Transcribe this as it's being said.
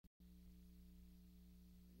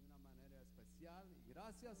especial y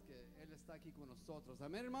gracias que Él está aquí con nosotros.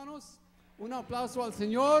 Amén, hermanos. Un aplauso al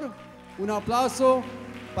Señor. Un aplauso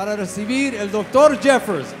para recibir el Dr.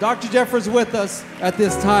 Jeffers. Dr. Jeffers with us at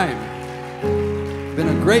this time. Been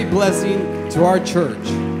a great blessing to our church.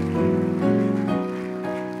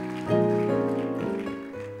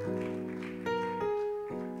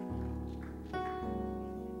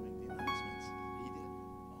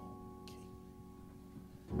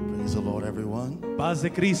 Praise the Lord, everyone. Paz de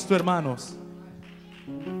Cristo, hermanos.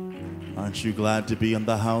 Aren't you glad to be in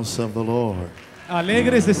the house of the Lord?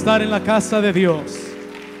 Alegres de estar en la casa de Dios.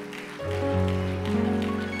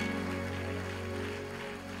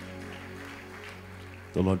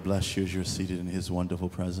 The Lord bless you as you're seated in His wonderful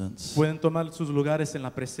presence. Pueden tomar sus lugares en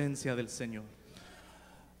la presencia del Señor.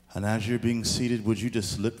 And as you're being seated, would you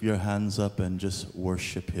just lift your hands up and just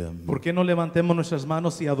worship Him? ¿Por qué no levantemos nuestras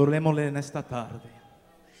manos y adorémosle en esta tarde?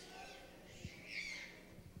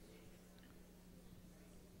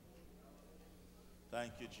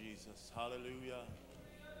 Thank you, Jesus. Hallelujah.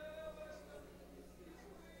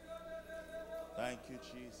 Thank you,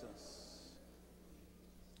 Jesus.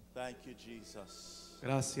 Thank you, Jesus.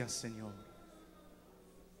 Gracias, Señor.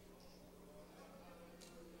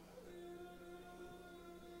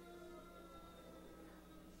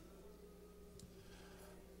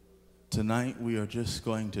 Tonight we are just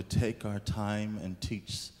going to take our time and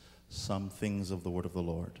teach some things of the word of the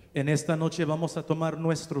Lord. En esta noche vamos a tomar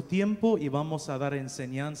nuestro tiempo y vamos a dar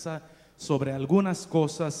enseñanza sobre algunas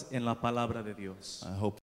cosas en la palabra de Dios. I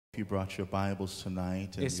hope you brought your Bibles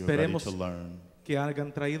tonight and you're ready Esperemos to learn. que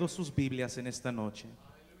hayan traído sus Biblias en esta noche.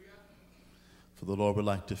 For the Lord would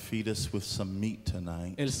like to feed us with some meat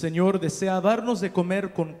tonight. El Señor desea darnos de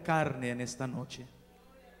comer con carne en esta noche.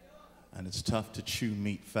 And it's tough to chew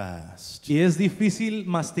meat fast. Y es difícil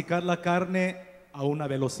masticar la carne a una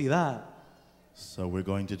velocidad. So we're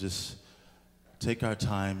going to just take our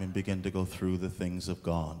time and begin to go through the things of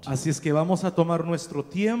God. Así es que vamos a tomar nuestro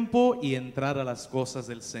tiempo y entrar a las cosas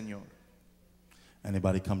del Señor.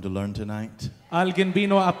 Anybody come to learn tonight? ¿Alguien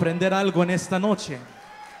vino a aprender algo en esta noche?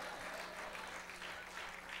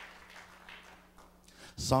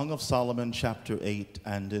 Song of Solomon chapter 8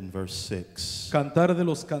 and in verse 6. Cantar de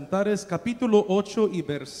los Cantares, capítulo 8 y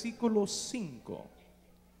versículo 5.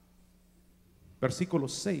 Versículo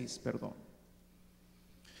 6, perdón.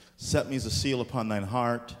 Set me as a seal upon thine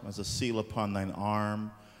heart, as a seal upon thine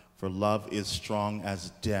arm, for love is strong as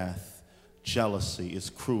death, jealousy is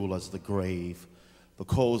cruel as the grave. The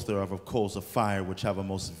coals thereof are coals of fire, which have a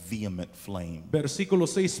most vehement flame. Versículo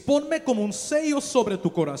 6. Ponme como un sello sobre tu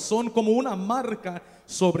corazón, como una marca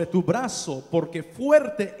sobre tu brazo, porque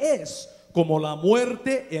fuerte es como la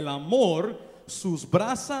muerte el amor, sus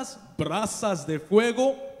brasas, brasas de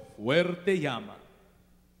fuego, fuerte llama.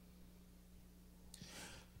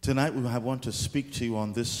 Tonight I want to speak to you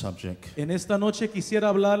on this subject. En esta noche quisiera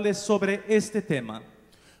hablarles sobre este tema.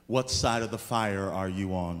 What side of the fire are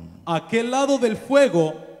you on? ¿A qué lado del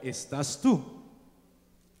fuego estás tú?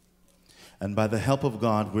 And by the help of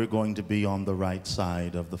God, we're going to be on the right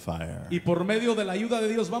side of the fire. Y por medio de la ayuda de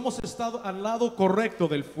Dios vamos a estar al lado correcto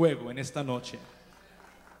del fuego en esta noche.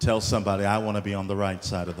 Tell somebody, I want to be on the right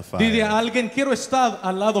side of the fire. Dile a alguien, quiero estar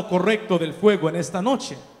al lado correcto del fuego en esta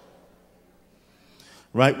noche.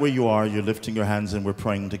 Right where you are, you're lifting your hands and we're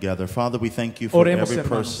praying together. Father, we thank you for Oremos, every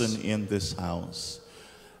hermanos. person in this house.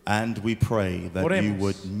 And we pray that Oremos. you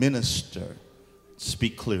would minister,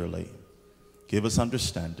 speak clearly, give us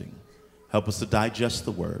understanding, help us to digest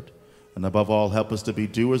the word, and above all, help us to be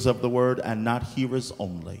doers of the word and not hearers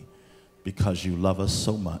only, because you love us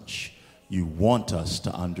so much. You want us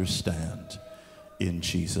to understand. In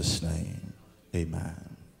Jesus' name,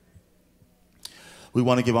 amen. We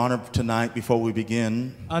want to give honor tonight before we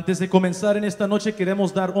begin Antes de comenzar en esta noche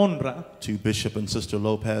queremos dar honra. to Bishop and Sister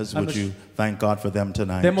Lopez. Would you thank God for them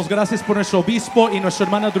tonight? Demos gracias por nuestro obispo y nuestra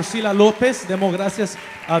hermana Drusila López. Demos gracias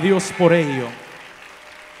a Dios por ello.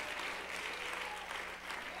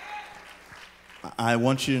 I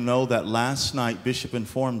want you to know that last night Bishop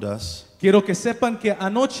informed us Quiero que sepan que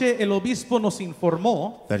anoche el obispo nos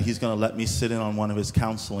informó that he's going to let me sit in on one of his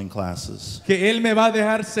counseling classes. que él me va a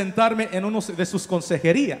dejar sentarme en uno de sus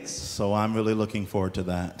consejerías. So I'm really looking forward to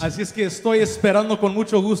that. Así es que estoy esperando con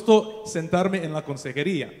mucho gusto sentarme en la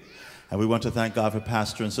consejería. And we want to thank God for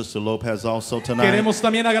Pastor and Sister Lopez also tonight. Queremos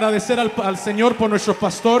también agradecer al Señor por nuestro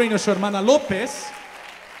pastor y nuestra hermana López.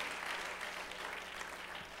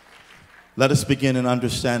 Let us begin in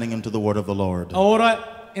understanding into the word of the Lord.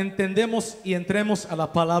 Ahora entendemos y entremos a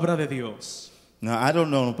la palabra de Dios. Now, I don't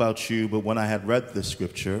know about you, but when I had read this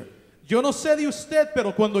scripture, Yo no sé de usted,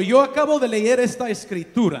 pero cuando yo acabo de leer esta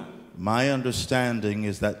escritura, My understanding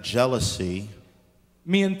is that jealousy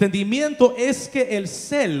Mi entendimiento es que el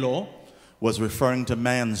celo was referring to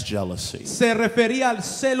man's jealousy. se refería al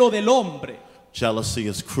celo del hombre. Jealousy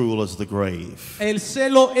is cruel as the grave. El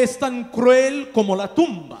celo es tan cruel como la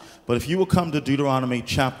tumba. But if you will come to Deuteronomy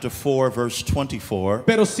chapter 4, verse 24,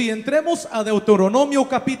 Pero si entremos a Deuteronomio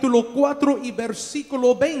capítulo 4 y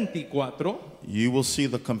versículo 24, you will see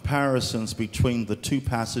the comparisons between the two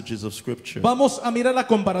passages of Scripture. vamos a mirar la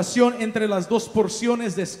comparación entre las dos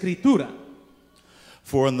porciones de escritura.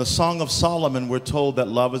 For in the Song of Solomon, we're told that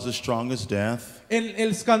love is as strong as death. En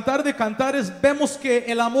el Cantar de Cantares vemos que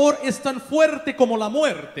el amor es tan fuerte como la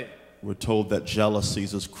muerte We're told that jealousy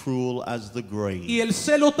is as cruel as the y grave. el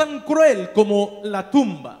celo tan cruel como la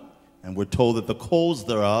tumba. And we're told that the coals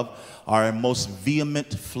thereof are a most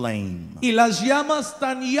vehement flame. Y las llamas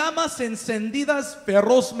tan llamas encendidas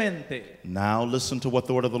ferozmente. Now listen to what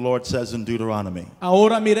the word of the Lord says in Deuteronomy.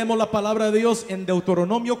 Ahora miremos la palabra de Dios en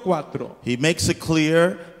Deuteronomio 4. He makes it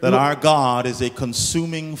clear that our God is a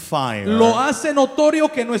consuming fire, Lo hace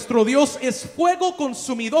notorio que nuestro Dios es fuego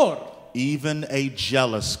consumidor, even a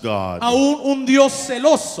jealous God. aún un Dios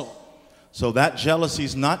celoso. So that jealousy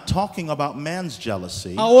is not talking about man's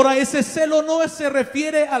jealousy. Ahora ese celo no se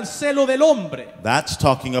refiere al celo del hombre. That's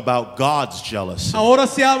talking about God's jealousy. Ahora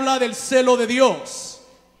se habla del celo de Dios.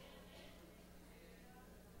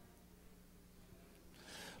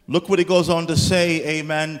 Look what he goes on to say,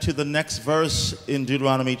 amen, to the next verse in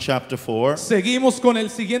Deuteronomy chapter 4. Seguimos con el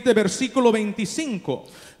siguiente versículo 25.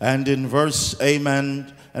 And in verse,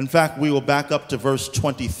 amen, in fact, we will back up to verse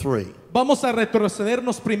 23. Vamos a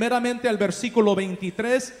retrocedernos primeramente al versículo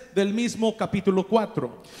 23 del mismo capítulo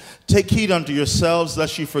 4. Take heed unto yourselves,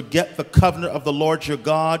 lest you forget the covenant of the Lord your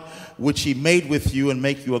God, which he made with you, and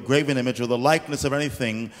make you a graven image or the likeness of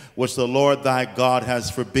anything which the Lord thy God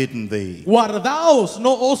has forbidden thee. Guardaos,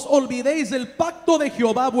 no os olvidéis del pacto de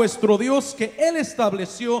Jehová vuestro Dios que él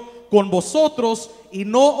estableció con vosotros, y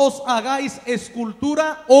no os hagáis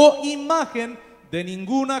escultura o imagen de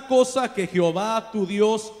ninguna cosa que Jehová tu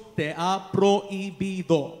Dios te ha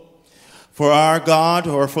prohibido. For our God,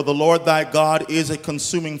 or for the Lord thy God, is a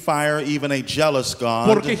consuming fire, even a jealous God.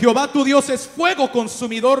 Porque Jehová tu Dios es fuego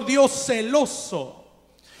consumidor, Dios celoso.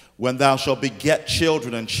 When thou shalt beget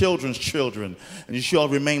children and children's children, and you shall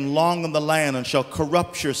remain long in the land, and shall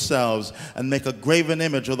corrupt yourselves, and make a graven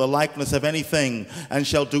image or the likeness of anything, and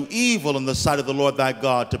shall do evil in the sight of the Lord thy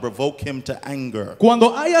God, to provoke him to anger.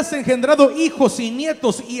 Cuando hayas engendrado hijos y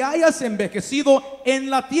nietos y hayas envejecido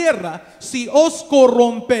en la tierra, si os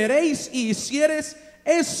corromperéis y hicieres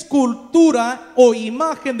escultura o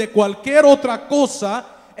imagen de cualquier otra cosa,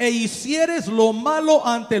 e hicieres lo malo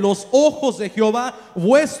ante los ojos de Jehová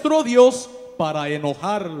vuestro Dios para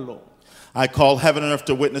enojarlo. I call heaven and earth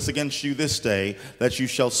to witness against you this day, that you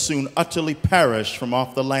shall soon utterly perish from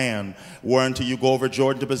off the land, whereunto you go over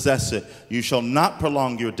Jordan to possess it. You shall not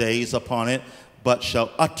prolong your days upon it, but shall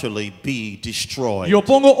utterly be destroyed. Yo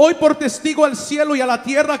pongo hoy por testigo al cielo y a la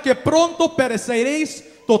tierra que pronto pereceréis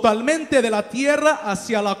totalmente de la tierra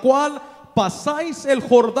hacia la cual pasáis el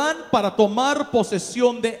Jordán para tomar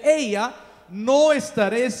posesión de ella. No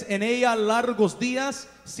estaréis en ella largos días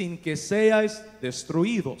sin que seáis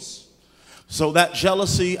destruidos. So that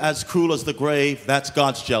jealousy, as cruel as the grave, that's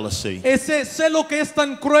God's jealousy. Ese celo que es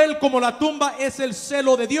tan cruel como la tumba es el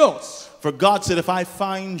celo de Dios. For God said, if I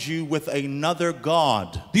find you with another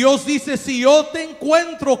God, Dios dice, si yo te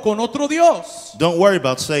encuentro con otro Dios, don't worry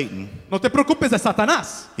about Satan. no te preocupes de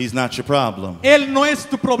Satanás. He's not your problem. Él no es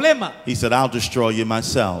tu problema. He said, I'll destroy you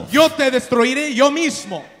myself. Yo te destruiré yo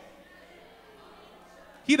mismo.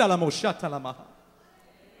 Gira la moshata la maja.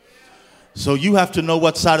 So you have to know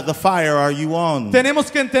what side of the fire are you on.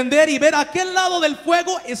 Tenemos que entender y ver a qué lado del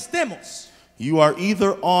fuego estemos. You are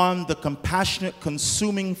either on the compassionate,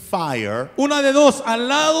 consuming fire Una de dos, al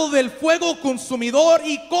lado del fuego consumidor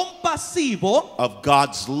y compasivo of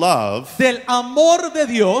God's love, del amor de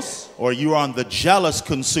Dios, or you are on the jealous,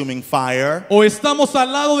 consuming fire o estamos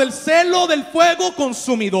al lado del celo del fuego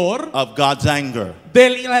consumidor of God's anger.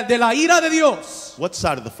 de la ira de Dios. What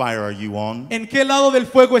side of the fire are you on? ¿En qué lado del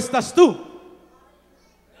fuego estás tú?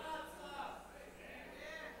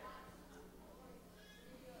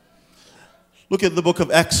 Look at the book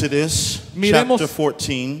of Exodus, Miremos chapter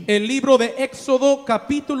 14. el libro de Éxodo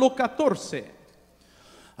capítulo 14.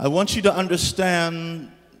 I want you to understand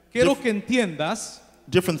Quiero que entiendas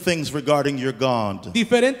different things regarding your God.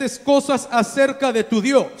 diferentes cosas acerca de tu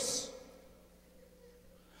Dios.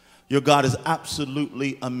 Your God is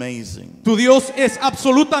absolutely amazing. Tu Dios es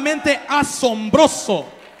absolutamente asombroso.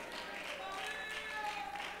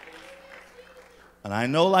 And I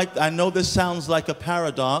know this sounds like a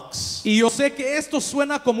paradox, Y yo sé que esto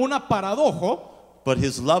suena como una paradoja, but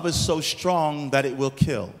his love is so strong that it will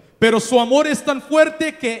kill. pero su amor es tan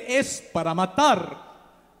fuerte que es para matar.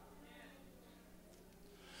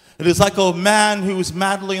 It is like a man who is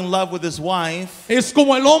madly in love with his wife Es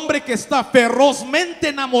como el hombre que está ferozmente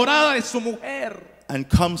enamorada de su mujer and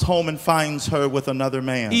comes home and finds her with another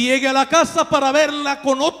man. y llega a la casa para verla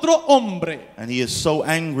con otro hombre. And he is so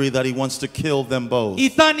angry that he wants to kill them both. Y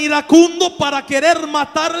tan iracundo para querer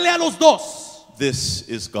matarle a los dos. This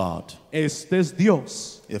is God. Este es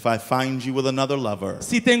Dios. If I find you with another lover,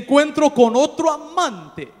 Si te encuentro con otro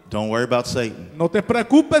amante, don't worry about Satan. no te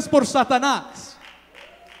preocupes por Satanás.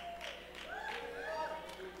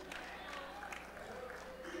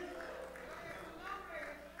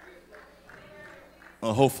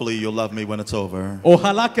 Hopefully you'll love me when it's over.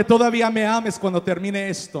 Ojalá que todavía me ames cuando termine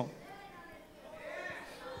esto.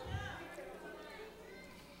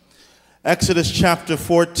 Exodus chapter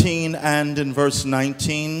 14 and in verse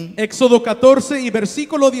 19. Éxodo 14 y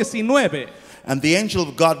versículo 19. And the angel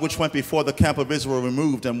of God which went before the camp of Israel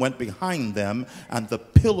removed and went behind them, and the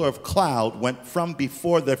pillar of cloud went from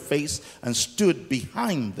before their face and stood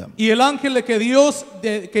behind them. Y el ángel de que Dios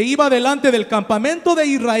que iba delante del campamento de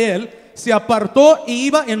Israel se apartó y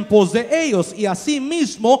iba en pos de ellos, y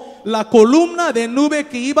asimismo la columna de nube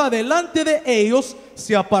que iba delante de ellos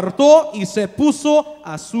se apartó y se puso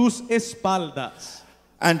a sus espaldas.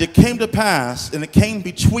 And it came to pass, and it came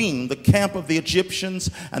between the camp of the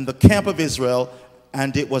Egyptians and the camp of Israel,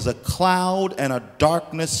 and it was a cloud and a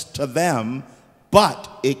darkness to them,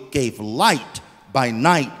 but it gave light by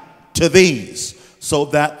night to these, so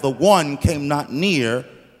that the one came not near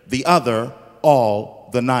the other all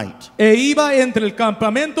the night. E iba entre el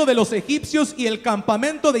campamento de los egipcios y el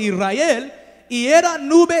campamento de Israel, y era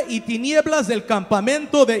nube y tinieblas del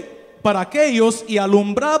campamento para aquellos, y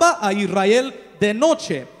alumbraba a Israel de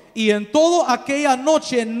noche, y en toda aquella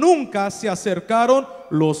noche nunca se acercaron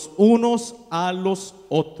los unos a los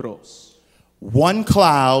otros. One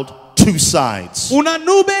cloud, two sides. Una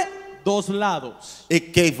nube, dos lados.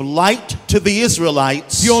 It gave light to the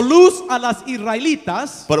Israelites, Dio luz a las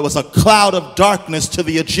israelitas, but it was a cloud of darkness to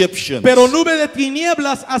the Egyptians. pero nube de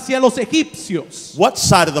tinieblas hacia los egipcios. What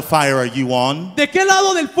side of the fire are you on? ¿De qué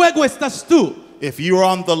lado del fuego estás tú? If you are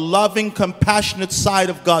on the loving, compassionate side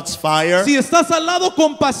of God's fire, Si estás al lado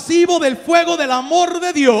compasivo del fuego del amor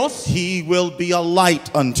de Dios, He will be a light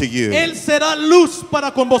unto you. Él será luz para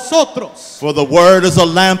con vosotros. For the word is a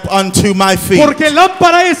lamp unto my feet, Porque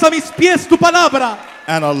lámpara es a mis pies tu palabra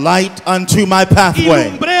and a light unto my y pathway.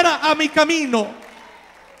 lumbrera a mi camino.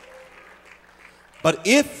 But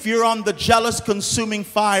if you're on the jealous, consuming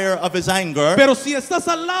fire of His anger, Pero si estás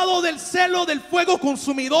al lado del celo del fuego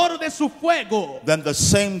consumidor de su fuego, then the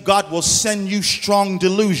same God will send you strong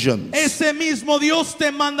delusions ese mismo Dios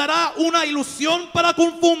te mandará una ilusión para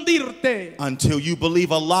confundirte, until you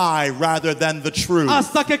believe a lie rather than the truth.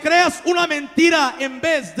 hasta que creas una mentira en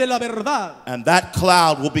vez de la verdad. And that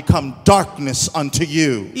cloud will become darkness unto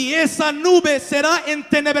you. Y esa nube será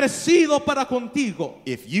entenebrecido para contigo.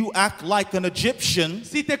 If you act like an Egyptian,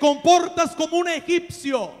 Si te comportas como un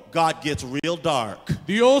egipcio, God gets real dark.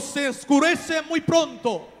 Dios se oscurece muy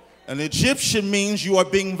pronto. An Egyptian means you are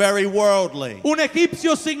being very worldly. Un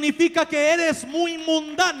egipcio significa que eres muy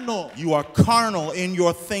mundano. You are carnal in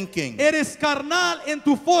your thinking. Eres carnal en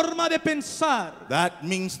tu forma de pensar. That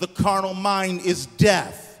means the carnal mind is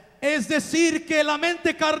death. Es decir, que la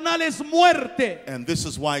mente carnal es muerte. And this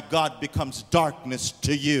is why God becomes darkness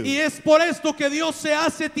to you. Y es por esto que Dios se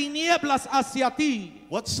hace tinieblas hacia ti.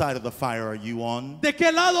 What side of the fire are you on? ¿De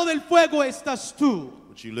qué lado del fuego estás tú?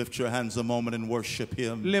 Would you lift your hands a moment and worship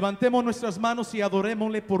Him? Levantemos nuestras manos y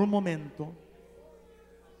adorémosle por un momento.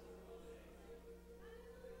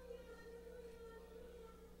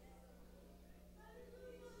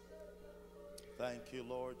 Thank you,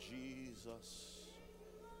 Lord Jesus.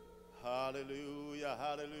 Hallelujah,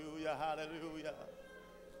 hallelujah, hallelujah.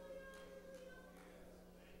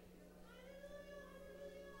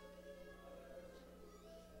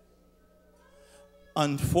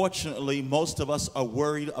 Unfortunately, most of us are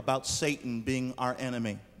worried about Satan being our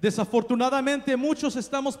enemy. Desafortunadamente, muchos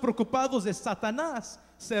estamos preocupados de Satanás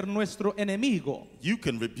ser nuestro enemigo. You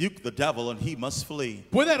can rebuke the devil and he must flee.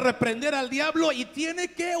 Puede reprender al diablo y tiene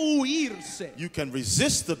que huirse. You can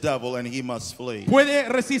resist the devil and he must flee. Puede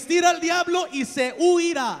resistir al diablo y se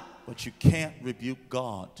huirá. But you can't rebuke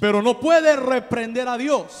God Pero no puede reprender a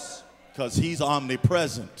Dios, because He's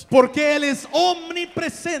omnipresent. porque Él es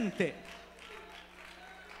omnipresente.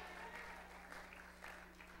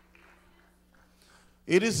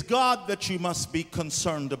 It is God that you must be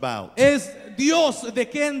concerned about. Es Dios de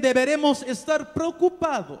quien deberemos estar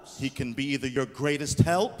preocupados. He can be either your greatest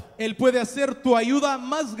help Él puede hacer tu ayuda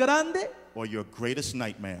más grande or your greatest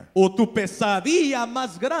nightmare. o tu pesadilla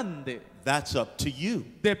más grande. That's up to you.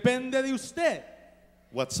 Depende de usted.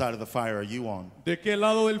 What side of the fire are you on? ¿De qué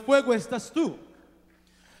lado del fuego estás tú?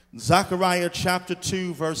 Zechariah chapter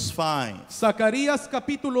 2 verse 5. Zacarías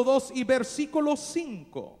capítulo 2 y versículo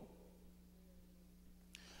 5.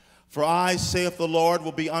 For I, saith the Lord,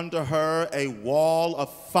 will be unto her a wall of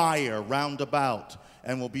fire round about,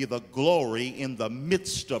 and will be the glory in the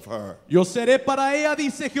midst of her. Yo seré para ella,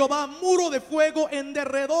 dice Jehová, muro de fuego en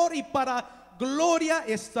derredor, y para gloria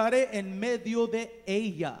estaré en medio de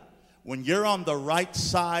ella. When you're on the right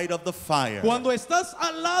side of the fire, Cuando estás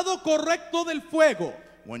al lado correcto del fuego,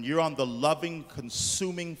 when you're on the loving,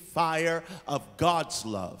 consuming fire of God's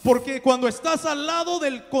love, porque cuando estás al lado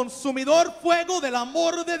del consumidor fuego del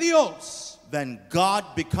amor de Dios, then God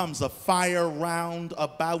becomes a fire round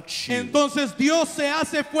about you. entonces Dios se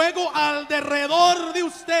hace fuego alrededor de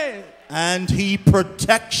usted. And He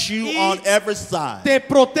protects you Y on every side. te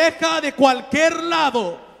proteja de cualquier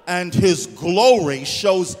lado. And His glory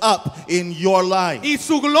shows up in your life. Y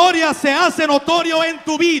su gloria se hace notorio en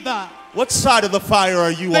tu vida. What side of the fire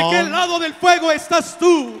are you ¿De qué on? lado del fuego estás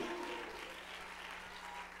tú?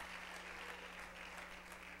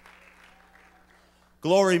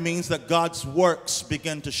 Glory means that God's works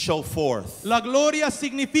begin to show forth La gloria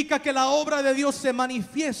significa que la obra de Dios se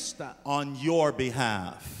manifiesta on your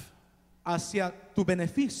behalf. hacia tu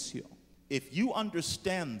beneficio. If you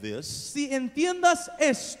understand this, Si entiendas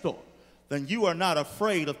esto, then you are not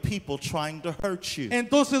afraid of people trying to hurt you.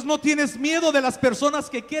 entonces no tienes miedo de las personas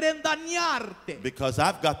que quieren dañarte. Because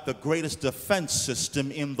I've got the greatest defense system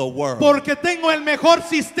in the world. Porque tengo el mejor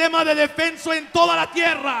sistema de defensa en toda la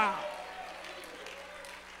tierra.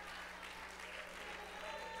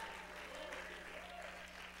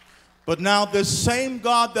 But now this same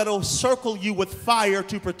God that will circle you with fire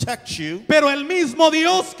to protect you Pero el mismo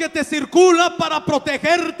Dios que te circula para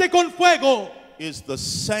protegerte con fuego is the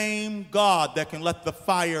same God that can let the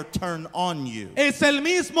fire turn on you. es el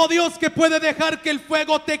mismo Dios que puede dejar que el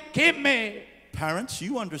fuego te queme. Parents,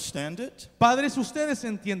 you understand it? Padres, ustedes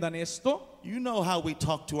entiendan esto. You know how we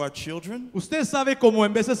talk to our children. Usted sabe cómo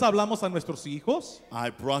en veces hablamos a nuestros hijos. I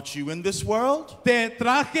brought you in this world, Te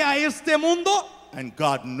traje a este mundo and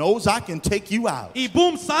God knows I can take you out. y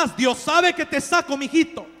boom, Dios sabe que te saco,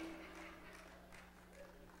 mijito.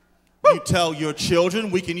 You tell your children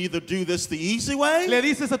we can either do this the easy way, Le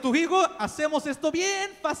dices a tu hijo, hacemos esto bien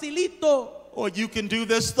facilito or you can do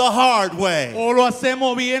this the hard way. o lo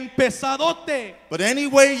hacemos bien pesadote. But any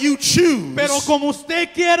way you choose, Pero como usted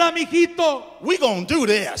quiera, mijito, we gonna do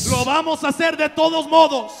this. lo vamos a hacer de todos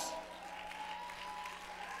modos.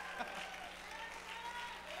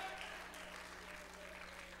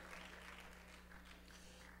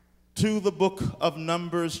 To the book of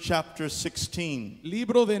Numbers chapter 16.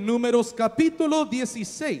 Libro de Números capítulo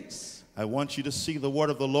 16. I want you to see the word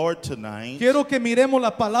of the Lord tonight Quiero que miremos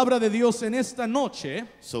la palabra de Dios en esta noche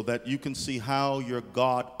so that you can see how your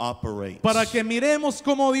God operates. para que miremos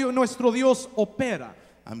cómo nuestro Dios opera.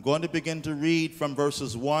 I'm going to begin to read from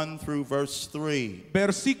verses 1 through verse 3.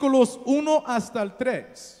 Versículos 1 hasta el 3.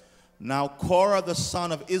 Now Korah the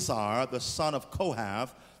son of Izhar, the son of Kohath,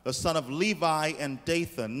 the son of Levi, and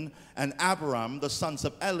Dathan, and Abiram, the sons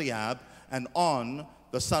of Eliab, and On,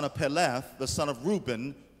 the son of Peleth, the son of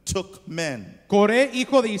Reuben, took men. Coré,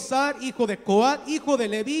 hijo de Izar, hijo de Coat, hijo de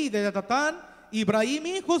Leví y de Datán, Ibrahim,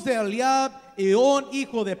 hijos de Eliab, y On,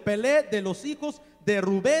 hijo de Pelet, de los hijos de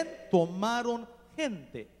Rubén, tomaron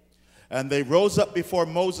gente. And they rose up before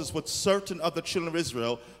Moses with certain of the children of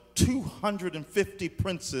Israel, 250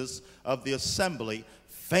 princes of the assembly,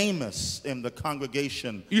 famous in the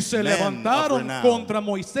congregation, Y se men of levantaron renown. contra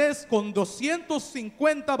Moisés con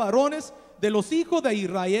 250 varones de los hijos de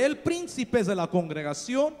Israel, príncipes de la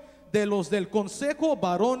congregación, de los del consejo,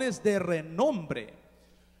 varones de renombre.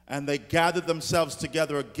 And they gathered themselves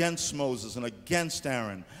together against Moses and against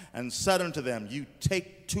Aaron, and said unto them, You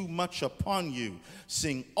take too much upon you,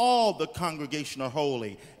 seeing all the congregation are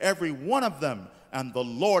holy, every one of them, and the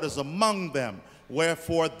Lord is among them.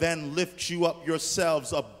 Wherefore then lift you up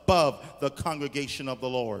yourselves above the congregation of the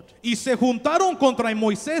Lord. Y se juntaron contra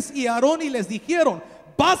Moisés y Aarón y les dijeron,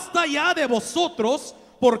 basta ya de vosotros,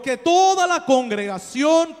 porque toda la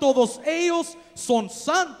congregación, todos ellos son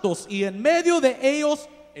santos, y en medio de ellos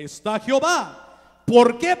está Jehová.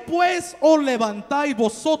 ¿Por qué pues os levantáis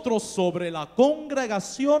vosotros sobre la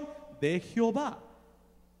congregación de Jehová?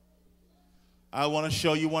 I want to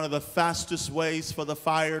show you one of the fastest ways for the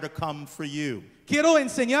fire to come for you. quiero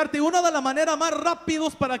enseñarte una de las maneras más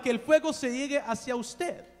rápidas para que el fuego se llegue hacia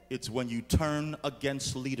usted. It's when you turn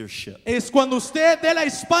against leadership. Es cuando usted dé la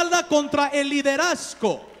espalda contra el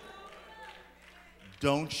liderazgo.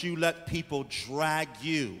 Don't you let people drag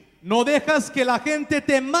you No dejas que la gente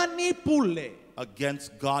te manipule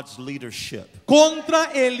against God's leadership.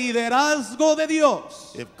 contra el liderazgo de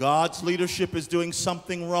Dios. If God's leadership is doing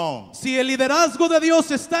something wrong, Si el liderazgo de Dios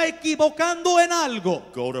se está equivocando en algo,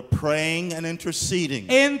 go to praying and interceding.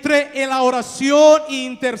 entre en la oración e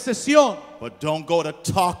intercesión. But don't go to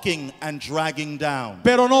talking and dragging down.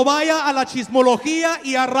 Pero no vaya a la chismología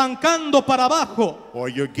y arrancando para abajo. Or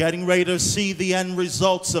you're getting ready to see the end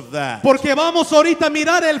results of that. Porque vamos ahorita a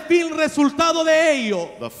mirar el fin resultado de ello.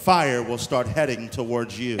 The fire will start heading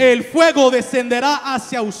towards you. El fuego descenderá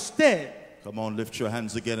hacia usted. Come on, lift your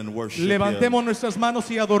hands again and worship Levantemos Him. nuestras manos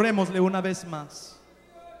y adorémosle una vez más.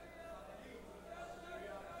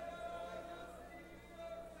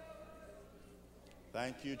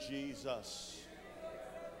 Thank you, Jesus.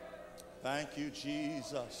 Thank you,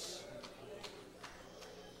 Jesus.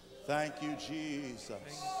 Thank you,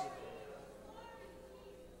 Jesus.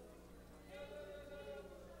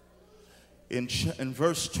 In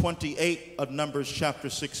verse 28 of Numbers chapter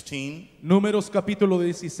 16, Números capítulo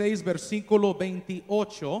 16, versículo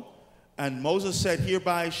 28. and Moses said,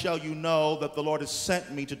 "Hereby shall you know that the Lord has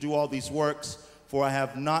sent me to do all these works, for I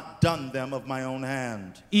have not done them of my own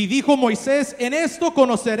hand." Y dijo Moisés, en esto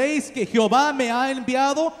conoceréis que Jehová me ha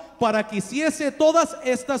enviado para que hiciese todas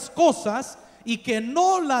estas cosas y que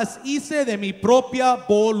no las hice de mi propia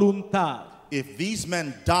voluntad. If these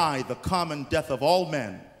men die the common death of all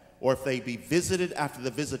men, or if they be visited after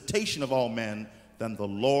the visitation of all men, then the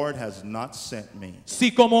Lord has not sent me.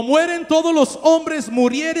 Si como mueren todos los hombres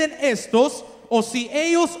murieren estos, o si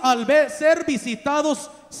ellos al ser visitados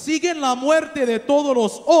siguen la muerte de todos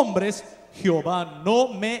los hombres, Jehová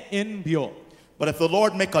no me envió. But if the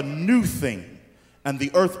Lord make a new thing, and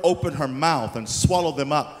the earth open her mouth and swallow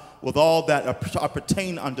them up with all that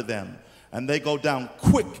appertain unto them, and they go down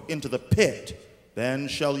quick into the pit, then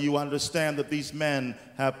shall you understand that these men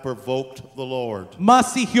have provoked the Lord.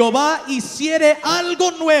 Mas si Jehová hiciere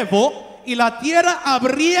algo nuevo, y la tierra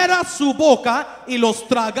abriera su boca, y los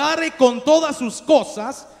tragare con todas sus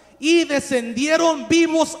cosas, y descendieron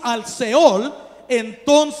vivos al Seol,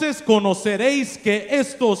 entonces conoceréis que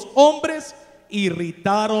estos hombres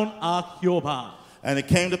irritaron a Jehová. And it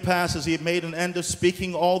came to pass, as he had made an end of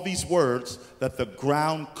speaking all these words, that the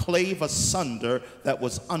ground clave asunder that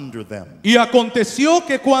was under them. Y aconteció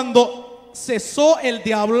que cuando cesó el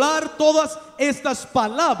de hablar todas estas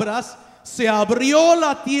palabras, se abrió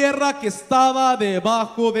la tierra que estaba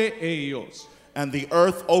debajo de ellos. And the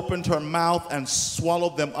earth opened her mouth and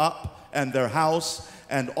swallowed them up, and their house,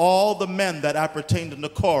 and all the men that appertained unto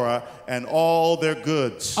Korah, and all their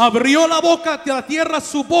goods. Abrió la boca de la tierra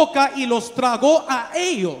su boca y los tragó a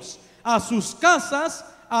ellos, a sus casas,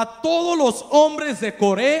 a todos los hombres de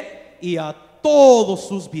Coré y a todos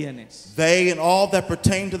sus bienes. They and all that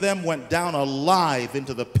pertained to them went down alive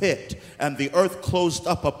into the pit, and the earth closed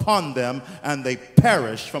up upon them, and they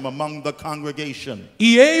perished from among the congregation.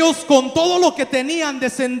 Y ellos con todo lo que tenían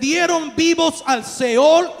descendieron vivos al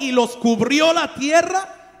Seol y los cubrió la tierra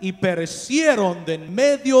y perecieron de en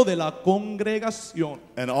medio de la congregación.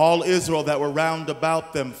 And all Israel that were round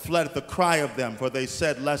about them fled at the cry of them, for they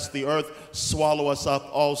said, lest the earth swallow us up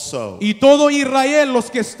also. Y todo Israel, los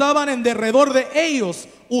que estaban en derredor de ellos,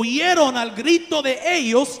 huyeron al grito de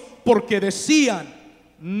ellos porque decían,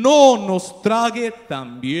 no nos trague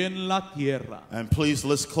también la tierra. And please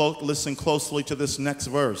listen closely to this next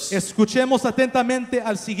verse. Escuchemos atentamente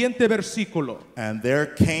al siguiente versículo. And there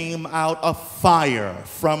came out a fire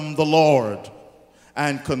from the Lord,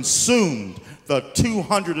 and consumed the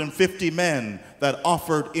 250 men that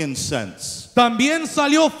offered incense. También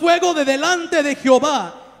salió fuego de delante de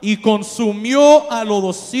Jehová y consumió a los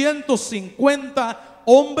 250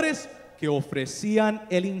 hombres que ofrecían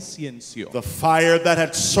el incienso. The fire that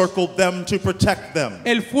had circled them to protect them.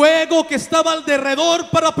 El fuego que estaba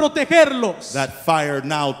alrededor para protegerlos. That fire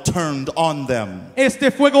now turned on them.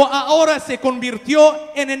 Este fuego ahora se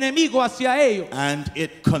convirtió en enemigo hacia ellos. And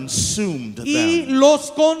it consumed Y them.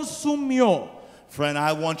 los consumió. Friend,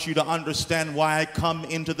 I want you to understand why I come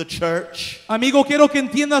into the church. Amigo, quiero que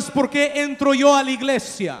entiendas por qué entro yo a la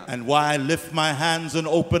iglesia. And why I lift my hands and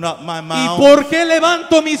open up my Y mouth. por qué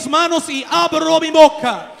levanto mis manos y abro mi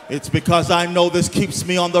boca. It's because I know this keeps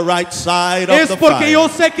me on the right side of Es the porque fire. yo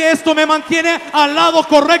sé que esto me mantiene al lado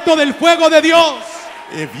correcto del fuego de Dios.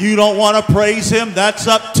 If you don't want to praise him, that's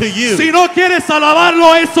up to you. Si no quieres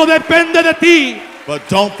alabarlo, eso depende de ti. But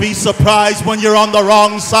don't be surprised when you're on the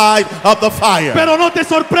wrong side of the fire. Pero no te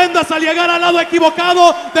sorprendas al llegar al lado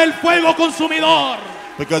equivocado del fuego consumidor.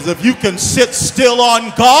 Because if you can sit still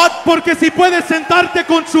on God, Porque si puedes sentarte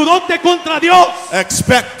con sudorte contra Dios,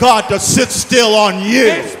 expect God to sit still on you.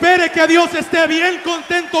 espere que Dios esté bien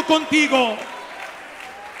contento contigo.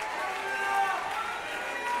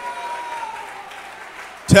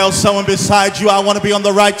 Tell someone beside you, I want to be on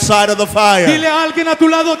the right side of the fire. Dile a alguien a tu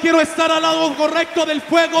lado, quiero estar al lado correcto del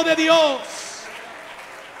fuego de Dios.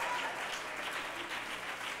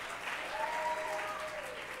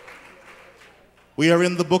 We are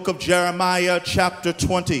in the book of Jeremiah, chapter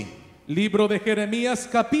 20. Libro de Jeremías,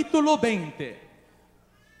 capítulo 20.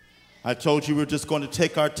 I told you we were just going to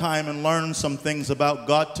take our time and learn some things about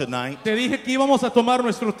God tonight. Te dije que íbamos a tomar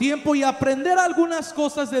nuestro tiempo y aprender algunas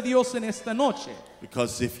cosas de Dios en esta noche.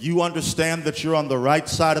 Because if you understand that you're on the right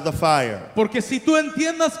side of the fire, Porque si tú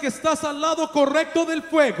entiendas que estás al lado correcto del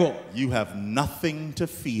fuego, you have nothing to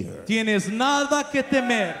fear. tienes nada que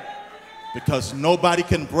temer. Because nobody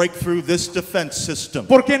can break through this defense system.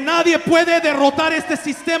 Porque nadie puede derrotar este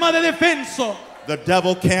sistema de defensa. The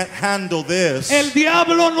devil can't handle this. El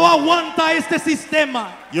diablo no aguanta este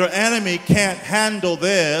sistema. Your enemy can't handle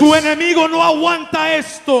this. Tu enemigo no aguanta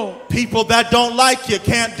esto. People that don't like you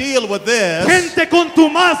can't deal with this. Gente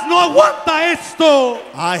contumaz no aguanta esto.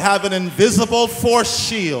 I have an invisible force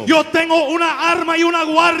shield. Yo tengo una arma y una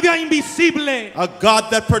guardia invisible. A God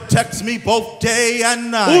that protects me both day and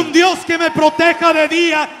Un night. Dios que me proteja de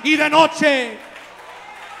día y de noche.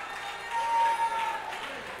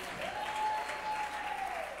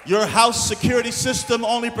 Your house security system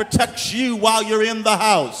only protects you while you're in the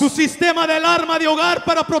house. Tu sistema del arma de hogar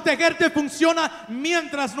para protegerte funciona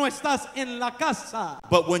mientras no estás en la casa.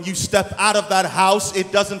 But when you step out of that house,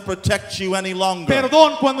 it doesn't protect you any longer.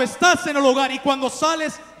 Perdón, cuando estás en el hogar y cuando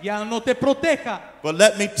sales ya no te proteja. But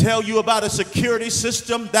let me tell you about a security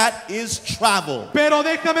system that is travel. Pero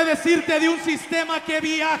déjame decirte de un sistema que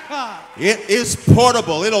viaja. It is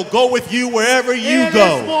portable. It'll go with you wherever you Él es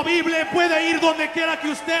go. movible, puede ir donde quiera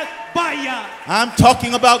que usted vaya. I'm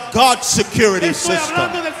talking about God's security Estoy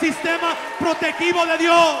hablando system. del sistema protectivo de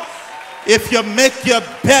Dios. If you make your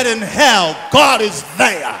bed in hell, God is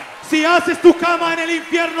there. Si haces tu cama en el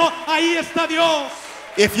infierno, ahí está Dios.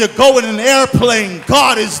 If you go in an airplane,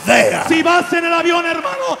 God is there. Si vas en el avión,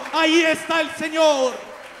 hermano, ahí está el Señor.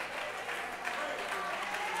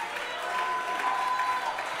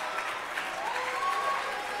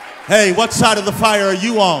 Hey, what side of the fire are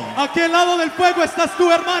you on? ¿A qué lado del fuego estás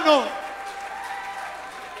tú, hermano?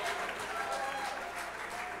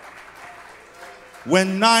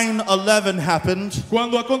 When 9/11 happened,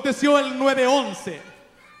 Cuando aconteció el 9/11,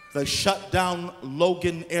 they shut down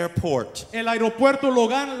Logan Airport el aeropuerto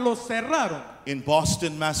Logan lo cerraron in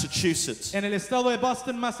Boston, Massachusetts, en el estado de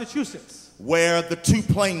Boston, Massachusetts, where the two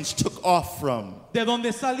planes took off from. de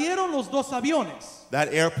donde salieron los dos aviones.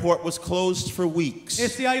 That airport was closed for weeks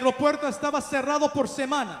Ese aeropuerto estaba cerrado por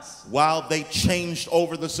semanas, while they changed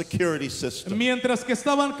over the security system. mientras que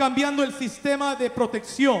estaban cambiando el sistema de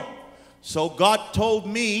protección. So God told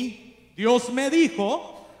me Dios me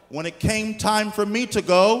dijo, when it came time for me to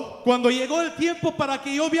go, cuando llegó el tiempo para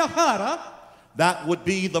que yo viajara, that would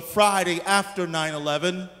be the Friday after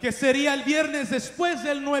 9/11. que sería el viernes después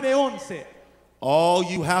del 9/11. All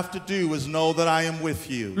you have to do is know that I am with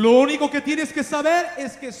you, Lo único que tienes que saber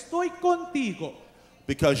es que estoy contigo,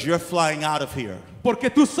 because you're flying out of here.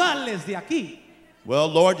 porque tú sales de aquí. Well,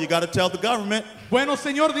 Lord, you got to tell the government, Bueno,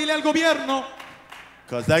 Señor, dile al gobierno,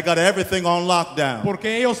 because they got everything on lockdown. porque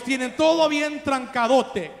ellos tienen todo bien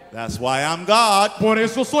trancadote. That's why I'm God. Por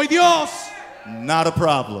eso soy Dios. Not a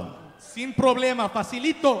problem. Sin problema,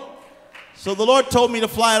 facilito. So the Lord told me to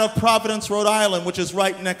fly out of Providence, Rhode Island, which is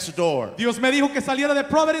right next door. Dios me dijo que saliera de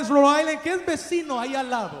Providence, Rhode Island, que es vecino ahí al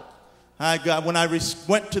lado. When I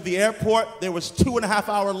went to the airport, there was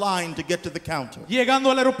 2.5-hour line to get to the counter.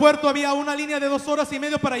 Llegando al aeropuerto había una línea de 2 horas y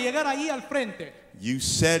media para llegar ahí al frente. You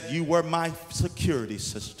said you were my security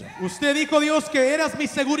system. Usted dijo, Dios, que eras mi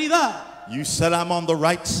seguridad. You said I'm on the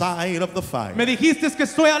right side of the fire. Me dijiste que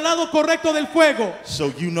estoy al lado correcto del fuego. So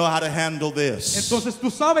you know how to handle this. Entonces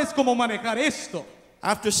tú sabes cómo manejar esto.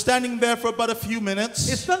 After standing there for about a few minutes,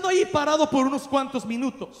 Estando ahí parado por unos cuantos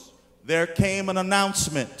minutos, there came an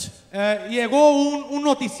announcement. llegó un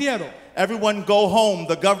noticiero. Everyone go home.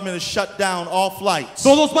 The government has shut down all flights.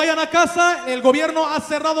 Todos vayan a casa, el gobierno ha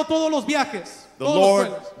cerrado todos los viajes. Todos los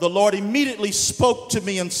vuelos. The Lord immediately spoke to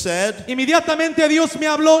me and said, Inmediatamente Dios me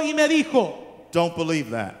habló y me dijo, don't believe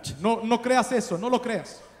that. no creas eso, no lo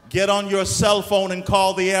creas. Get on your cell phone and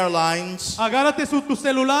call the airlines Agárrate tu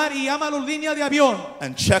celular y llama a las líneas de avión.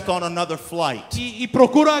 and check on another flight. Y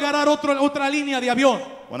procura agarrar otra línea de avión.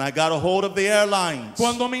 When I got a hold of the airlines,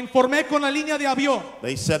 Cuando me informé con la línea de avión,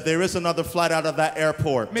 they said there is another flight out of that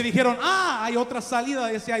airport. me dijeron, hay otra salida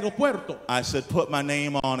de ese aeropuerto. I said, put my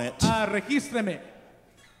name on it. Regístreme.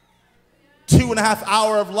 2.5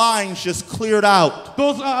 hours of lines just cleared out.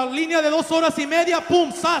 Línea de 2 horas y media,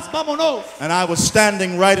 pum, sas, vámonos. And I was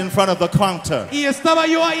standing right in front of the counter. Y estaba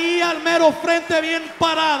yo ahí al mero frente bien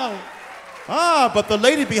parado. But the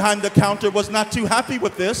lady behind the counter was not too happy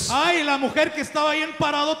with this. Ay, la mujer que estaba bien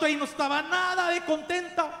paradota y no estaba nada de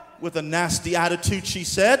contenta. With a nasty attitude, she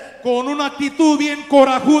said, Con una actitud bien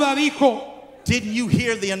corajuda dijo, didn't you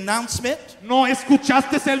hear the announcement? ¿no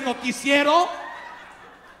escuchaste el noticiero?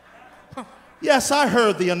 Yes, I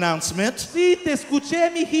heard the announcement. Sí, te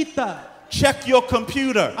escuché, mijita. Check your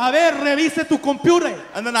computer. A ver, revise tu computer.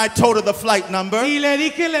 And then I told her the flight number. Y le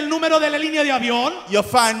dije el número de la línea de avión. You'll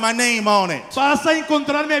find my name on it. Vas a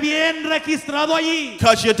encontrarme bien registrado allí.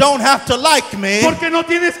 Because you don't have to like me, Porque no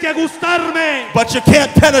tienes que gustarme. but you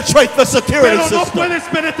can't penetrate the security Pero no system. puedes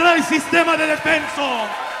penetrar el sistema de defensa.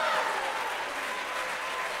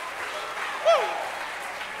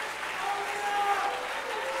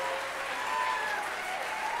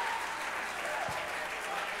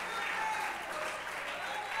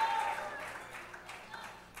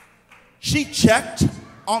 She checked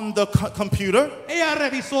on the computer Ella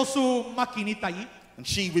revisó su maquinita allí and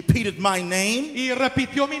she repeated my name. y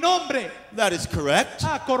repitió mi nombre. That is correct.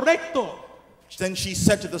 Correcto. Then she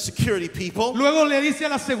said to the security people, Luego le dice a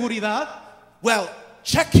la seguridad, well,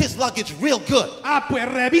 check his luggage real good pues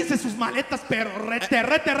revise sus maletas, pero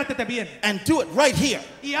rétete bien. and do it right here.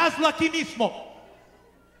 Y hazlo aquí mismo.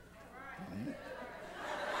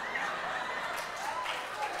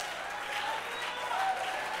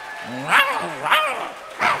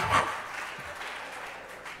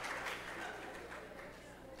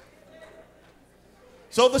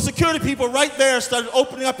 So the security people right there started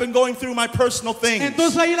opening up and going through my personal things.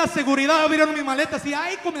 Entonces ahí la seguridad abrieron mis maletas y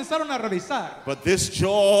ahí comenzaron a revisar. But this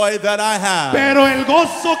joy that I have, Pero el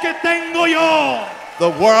gozo que tengo yo, the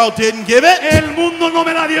world didn't give it, el mundo no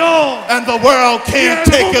me la dio. and the world Y can't el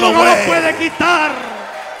take it mundo no lo away. puede quitar.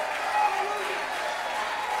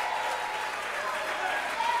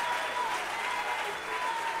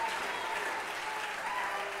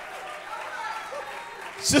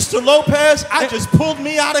 Sister Lopez, I just pulled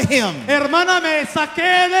me out of him. Hermana, me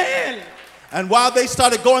saqué de él. And while they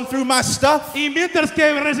started going through my stuff, Y mientras que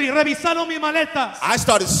revisaron mis maletas, I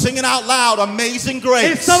started singing out loud, Amazing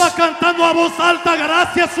Grace. estaba cantando a voz alta,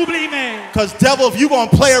 gracias sublime. Because devil, if you going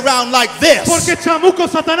to play around like this, Porque chamuco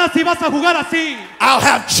Satanás, si vas a jugar así, I'll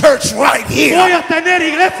have church right voy here. a tener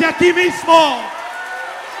iglesia aquí mismo.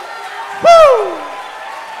 ¡Woo!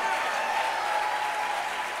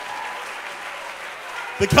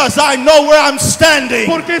 Because I know where I'm standing.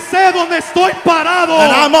 Porque sé dónde estoy parado.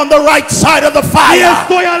 And I'm on the right side of the Y fire.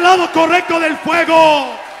 estoy al lado correcto del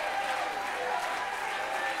fuego.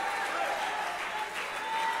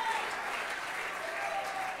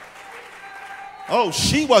 Oh,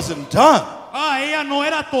 she wasn't done. Ella no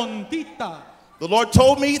era tontita. The Lord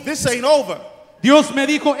told me this ain't over. Dios me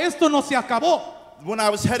dijo, esto no se acabó. When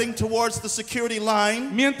I was heading towards the security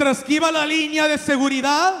line, Mientras que iba a la línea de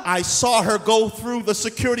seguridad, I saw her go through the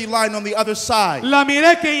security line on the other side. la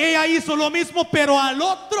miré que ella hizo lo mismo, pero al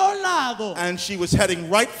otro lado. And she was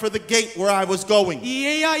heading right for the gate where I was going. Y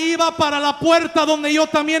ella iba para la puerta donde yo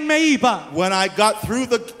también me iba. When I got through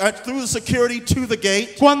the security to the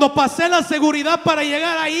gate, Cuando pasé la seguridad para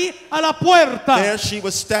llegar ahí a la puerta, there she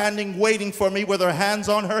was standing waiting for me with her hands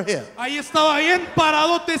on her hip. ahí estaba bien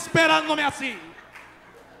paradote esperándome así.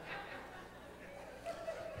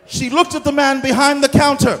 She looked at the man behind the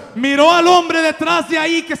counter Miró al hombre detrás de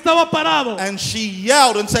ahí que estaba parado and she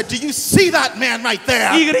yelled and said, "Do you see that man right y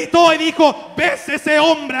there? gritó y dijo, ¿ves ese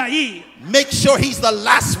hombre ahí? Make sure he's the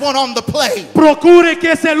last one on the plane. Procure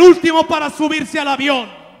que es el último para subirse al avión.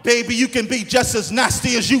 Baby, you can be just as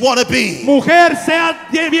nasty as you want to be. Mujer, sea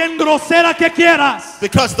bien grosera que quieras.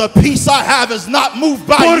 Because the peace I have is not moved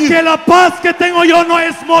by Porque you. la paz que tengo yo no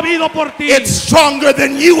es movido por ti. It's stronger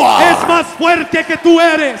than you Es are. más fuerte que tú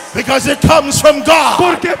eres. Because it comes from God.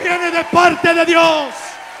 Porque viene de parte de Dios.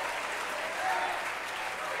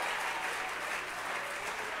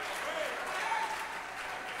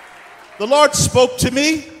 The Lord spoke to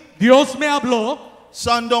me. Dios me habló.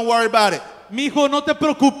 Son, don't worry about it. Mi hijo, no te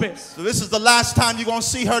preocupes. So this is the last time you're going to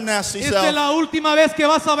see her nasty Esta es self. la última vez que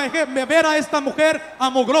vas a ver a esta mujer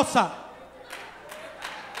amogrosa.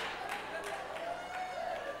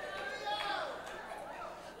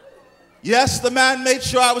 Yes, the man made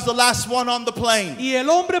sure I was the last one on the plane. Y el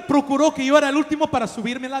hombre procuró que yo era el último para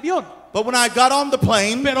subirme al avión. But when I got on the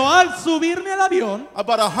plane, Pero al subirme al avión,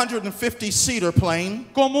 about a 150-seater plane,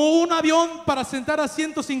 como un avión para sentar a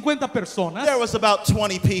 150 personas, there was about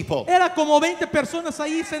 20 people. era como 20 personas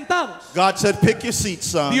ahí sentados. God said, pick your seat,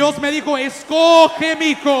 son. Dios me dijo, escoge,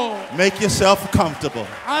 mijo, Make yourself comfortable.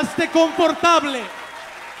 hazte confortable.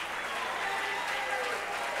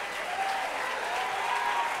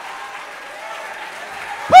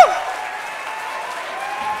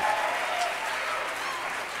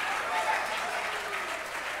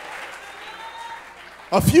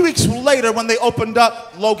 A few weeks later, when they opened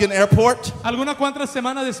up Logan Airport, Algunas cuantas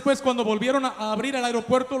semanas después, cuando volvieron a abrir el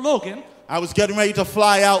aeropuerto Logan, I was getting ready to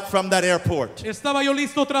fly out from that airport. estaba yo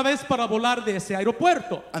listo otra vez para volar de ese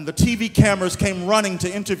aeropuerto. And the TV cameras came running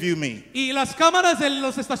to interview me. Y las cámaras de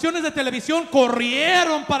las estaciones de televisión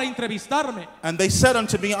corrieron para entrevistarme. And they said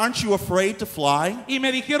unto me, aren't you afraid to fly? Y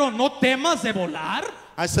me dijeron, ¿no temas de volar?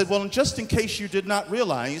 I said, well, just in case you did not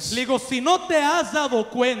realize, Le digo, si no te has dado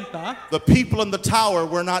cuenta, the people in the tower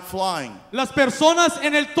were not flying. las personas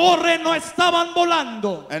en el torre no estaban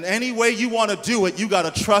volando. And any way you want to do it, you got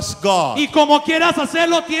to trust God. Y como quieras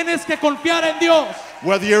hacerlo, tienes que confiar en Dios.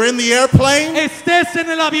 Whether you're in the airplane Estés en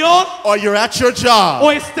el avión or you're at your job,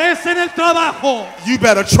 o estés en el trabajo, you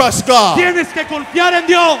better trust God tienes que confiar en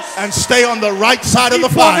Dios and stay on the right side of y the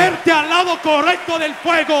fire. ponerte al lado correcto del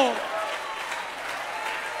fuego.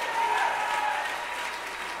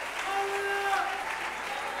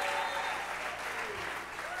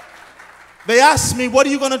 They asked me, what are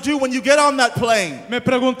you going to do when you get on that plane? Me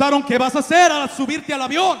preguntaron qué vas a hacer al subirte al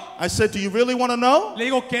avión. I said, do you really want to know? Le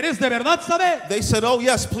digo, ¿quieres de verdad saber? They said, oh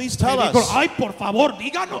yes, please tell Me dijo, us. ay, por favor,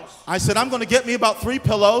 díganos. I said, I'm going to get me about 3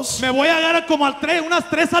 pillows Me voy a agarrar como unas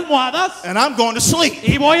 3 almohadas and I'm going to sleep.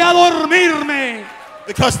 y voy a dormirme.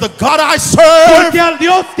 Because the God I serve, Porque al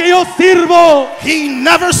Dios que yo sirvo, He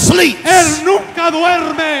never sleeps. Él nunca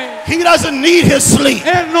duerme. He doesn't need His sleep.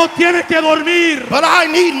 Él no tiene que dormir. But I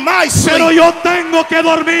need my Pero sleep. yo tengo que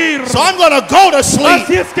dormir. So I'm going to go to sleep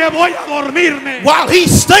Así es que voy a dormirme. while He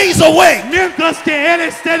stays awake Mientras que Él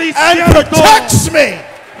esté and despierto protects me.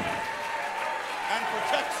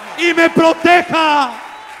 y me proteja.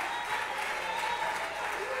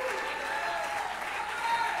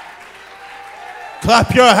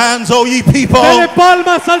 Clap your hands, O ye people, Dele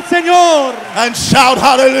palmas al Señor and shout y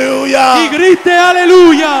hallelujah. grite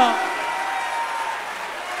aleluya.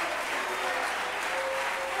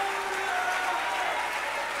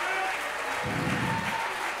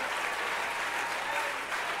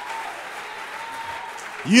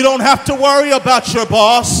 You don't have to worry about your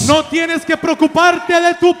boss No tienes que preocuparte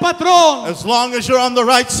de tu patrón. as long as you're on the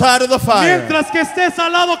right side of the fire. Mientras que estés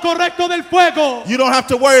al lado correcto del fuego. You don't have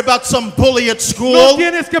to worry about some bully at No school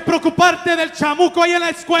tienes que preocuparte del chamuco ahí en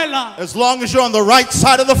la escuela. as long as you're on the right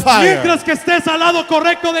side of the fire. Mientras que estés al lado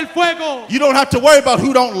correcto del fuego. You don't have to worry about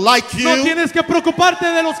who don't like No you, tienes que preocuparte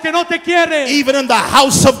de los que no te quieren. even in the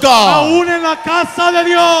house of God, Aún en la casa de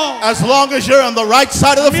Dios. as long as you're on the right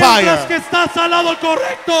side of the Mientras que fire. estás al lado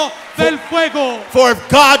correcto del fuego. For if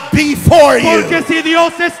God be for Porque you, si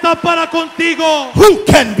Dios está para contigo, who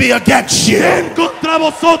can be against you? ¿quién contra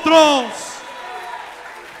vosotros?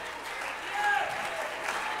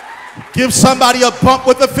 Give somebody a bump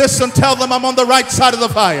with the fist and tell them I'm on the right side of the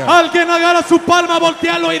fire. Alguien agarra su palma,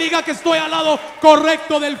 voltealo y diga que estoy al lado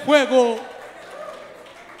correcto del fuego.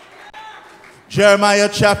 Jeremiah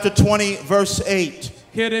chapter 20, verse 8.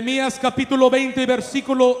 Jeremías capítulo 20,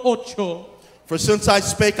 versículo 8. For since I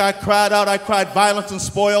spake, I cried out, I cried violence and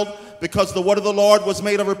spoiled, because the word of the Lord was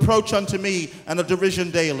made a reproach unto me and a derision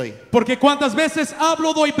daily. Porque cuantas veces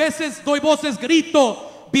hablo, doy voces, grito,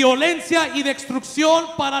 violencia y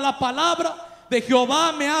destrucción para la palabra de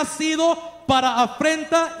Jehová me ha sido para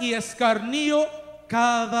afrenta y escarnio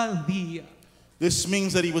cada día. This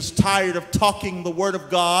means that he was tired of talking the word of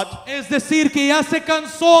God Es decir, que ya se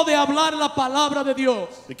cansó de hablar la palabra de Dios.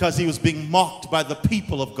 because he was being mocked by the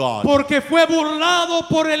people of God. Porque fue burlado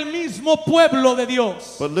por el mismo pueblo de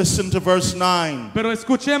Dios. But listen to verse 9. Pero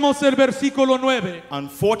escuchemos el versículo 9.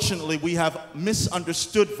 Unfortunately, we have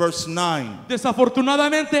misunderstood verse 9.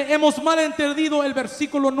 Desafortunadamente hemos malentendido el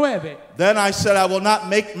versículo 9. Then I said, I will not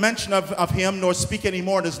make mention of him nor speak any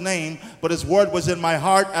more in his name, but his word was in my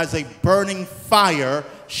heart as a burning fire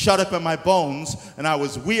shut up in my bones, and I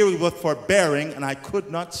was weary with forbearing, and I could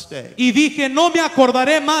not stay. Y dije, no me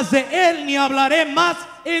acordaré más de él, ni hablaré más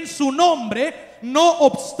en su nombre. No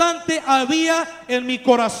obstante, había en mi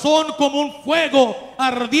corazón como un fuego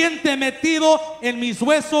ardiente metido en mis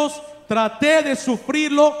huesos. Traté de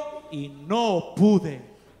sufrirlo y no pude.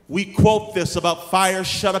 We quote this about fire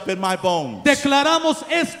shut up in my bones. Declaramos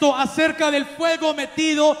esto acerca del fuego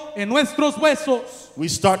metido en nuestros huesos. We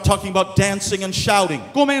start talking about dancing and shouting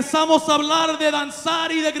Comenzamos a hablar de danzar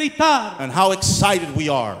y de gritar. and how excited we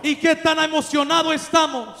are. Y qué tan emocionados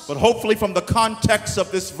estamos. But hopefully from the context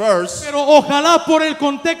of this verse, Pero ojalá por el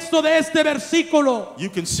contexto de este versículo you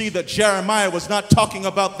can see that Jeremiah was not talking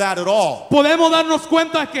about that at all. podemos darnos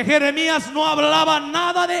cuenta que Jeremías no hablaba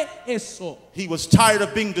nada de eso. He was tired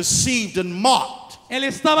of being deceived and mocked. Él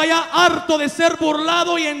estaba ya harto de ser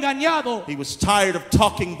burlado y engañado. He was tired of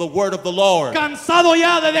talking the word of the Lord. Cansado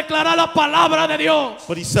ya de declarar la palabra de Dios.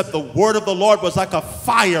 But he said the word of the Lord was like a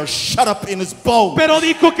fire shut up in his bones. Pero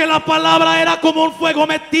dijo que la palabra era como un fuego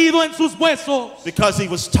metido en sus huesos. Because he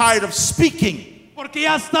was tired of speaking. Porque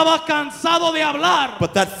ya estaba cansado de hablar.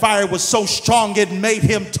 But that fire was so strong it made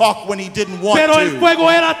him talk when he didn't want Pero el to. fuego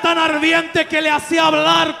era tan ardiente que le hacía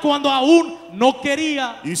hablar cuando aún no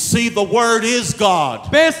quería. You see, the word is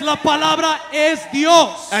God. ¿Ves? La palabra es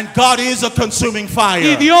Dios. And God is a consuming Y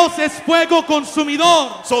fire. Dios es fuego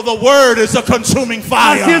consumidor. So the word is a consuming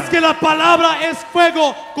Así es fire. que la palabra es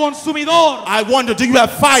fuego consumidor. I wonder, do you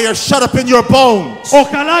have fire shut up in your bones?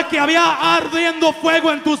 Ojalá que había ardiendo fuego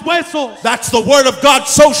en tus huesos. That's the word of God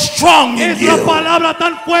so strong in Es la you palabra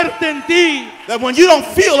tan fuerte en ti that when you don't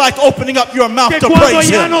feel like opening up your mouth que to cuando praise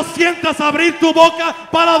ya Him, no sientas abrir tu boca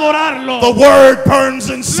para adorarlo, the word burns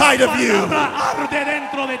la inside of you, palabra arde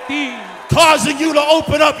dentro de ti, causing you to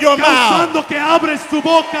open up your mouth, causando que abres tu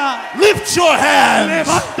boca, lift your hands,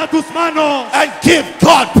 levanta tus manos and give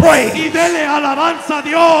God y praise. dele alabanza a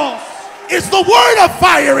Dios. It's the word of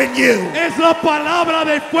fire in you. Es la palabra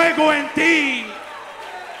de fuego en ti.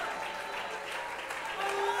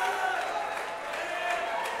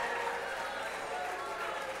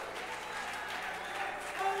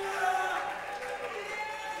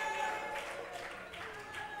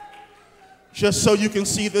 Just so you can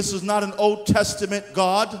see, this is not an Old Testament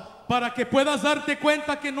God. Para que puedas darte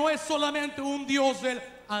cuenta que no es solamente un Dios del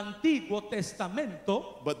Antiguo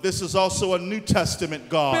Testamento, But this is also a New Testament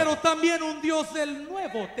God. pero también un Dios del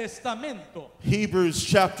Nuevo Testamento. Hebrews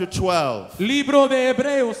chapter 12, Libro de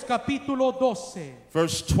Hebreos capítulo 12,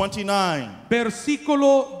 verse 29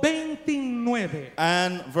 versículo 29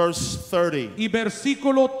 and verse 30. y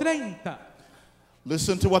versículo 30.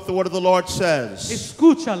 Listen to what the word of the Lord says.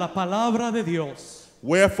 Escucha la palabra de Dios.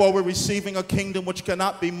 Wherefore we're receiving a kingdom which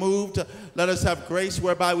cannot be moved. Let us have grace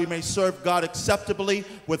whereby we may serve God acceptably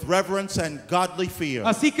with reverence and godly fear.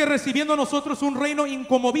 Así que recibiendo nosotros un reino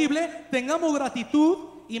inconmovible, tengamos gratitud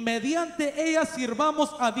y mediante ella sirvamos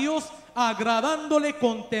a Dios agradándole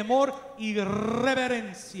con temor y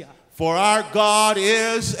reverencia. For our God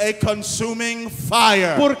is a consuming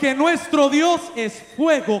fire. Porque nuestro Dios es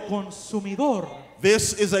fuego consumidor.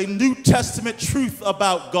 This is a New Testament truth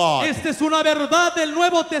about God. Esta es una verdad del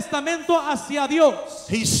Nuevo Testamento hacia Dios.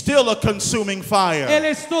 He's still a consuming fire. Él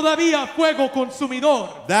es todavía fuego consumidor.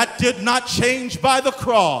 That did not change by the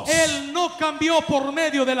cross. Él no cambió por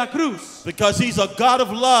medio de la cruz. Because he's a God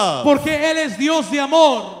of love. Porque Él es Dios de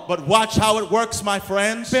amor. But watch how it works, my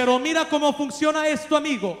friends. Pero mira cómo funciona esto,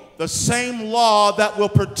 amigo. The same law that will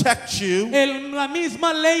protect you La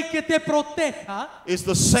misma ley que te proteja is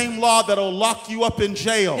the same law that will lock you up in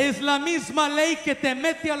jail. es la misma ley que te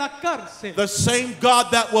mete a la cárcel. The same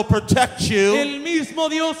God that will protect you El mismo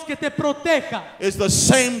Dios que te proteja is the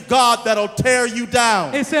same God that will tear you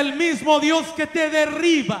down. es el mismo Dios que te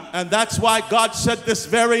derriba. And that's why God said this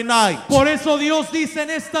very night, Por eso Dios dice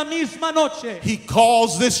en esta misma noche, He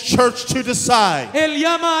calls this church to decide, Él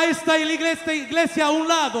llama a esta iglesia a un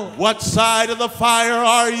lado. what side of the fire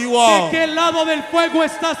are you ¿De on? qué lado del fuego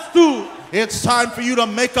estás tú? It's time for you to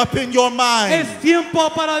make up in your mind, Es tiempo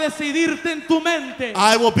para decidirte en tu mente.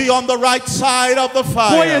 I will be on the right side of the Voy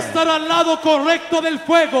a fire. estar al lado correcto del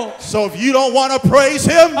fuego. So if you don't want to praise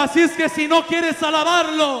Him, Así es que si no quieres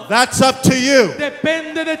alabarlo, that's up to you.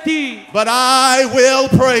 depende de ti. But I will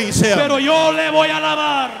praise Him. Pero yo le voy a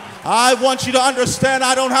alabar. I want you to understand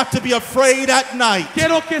I don't have to be afraid at night.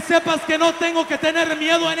 Quiero que sepas que no tengo que tener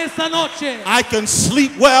miedo en esta noche. I can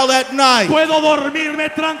sleep well at night Puedo dormirme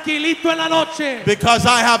tranquilito en la noche. because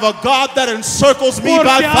I have a God that encircles me Porque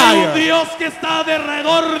by hay un fire. Dios que está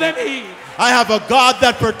alrededor de mí. I have a God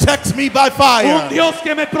that protects me by Un fire. Dios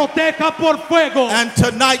que me proteja por fuego. And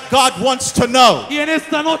tonight God wants to know, Y en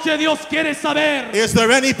esta noche Dios quiere saber, is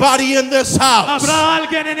there anybody in this house ¿habrá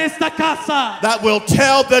alguien en esta casa that will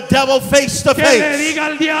tell the devil face to que le face, diga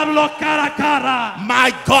al diablo cara a cara,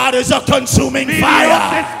 my God is a consuming mi Dios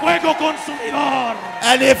fire? es fuego consumidor?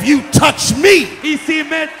 And if you touch me, Y si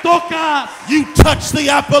me tocas, you touch the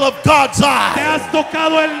apple of God's te eye. has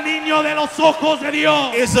tocado el niño de los ojos de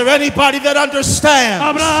Dios. Is there anybody that understands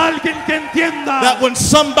Habrá alguien que entienda that when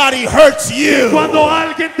somebody hurts you, cuando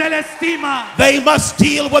alguien te lastima, they must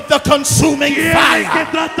deal with the consuming tienes que fire?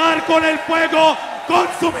 tratar con el fuego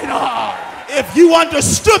consumidor. If you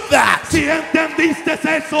understood that, Si entendiste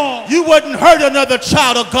eso, you wouldn't hurt another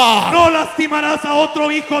child of God. no lastimarás a otro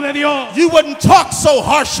hijo de Dios. You wouldn't talk so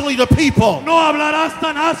harshly to people. No hablarás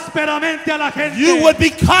tan ásperamente a la gente. You would be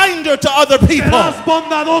kinder to other people Serás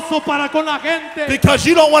bondadoso para con la gente. because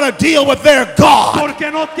you don't want to deal with their God.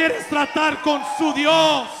 Porque no quieres tratar con su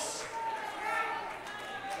Dios.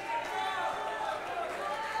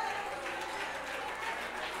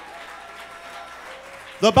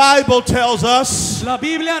 The Bible tells us La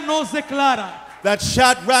Biblia nos declara that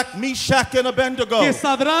Shadrach, Meshach, and Abednego que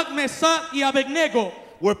Sadrach, Mesach y Abednego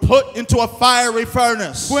were put into a fiery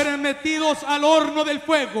furnace. fueron metidos al horno del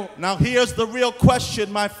fuego. Now here's the real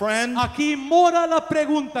question, my friend. Aquí mora la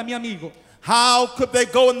pregunta, mi amigo. How could they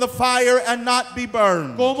go in the fire and not be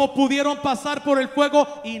burned? ¿Cómo pudieron pasar por el fuego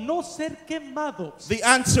y no ser quemados? The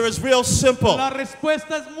answer is real simple. La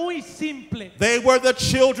respuesta es muy simple. They were the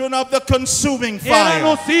children of the consuming Eran fire.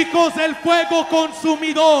 los hijos del fuego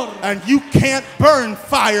consumidor. And you can't burn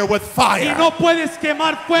fire with Y fire. no puedes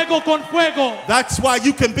quemar fuego con fuego. That's why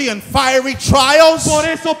you can be in fiery trials Por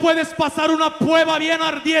eso puedes pasar una prueba bien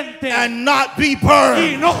ardiente and not be y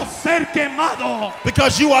burned. no ser quemado.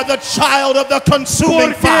 Because you are the child of the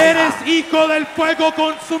consuming Porque eres fire. hijo del fuego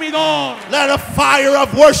consumidor. Let a fire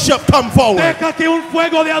of worship come forward. Deja que un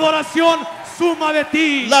fuego de adoración suma de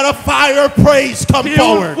ti. Let a fire of praise come Que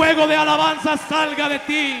un forward. fuego de alabanza salga de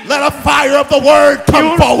ti. Let a fire of the word Que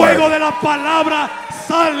come un fuego forward. de la palabra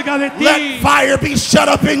salga de ti. Let fire be shut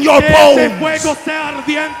up in your Que ese bones. fuego sea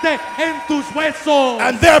ardiente en tus huesos.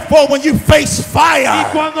 And therefore, when you face Y fire,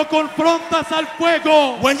 cuando confrontas al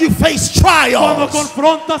fuego, when you face cuando trials,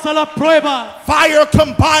 confrontas a la prueba, fire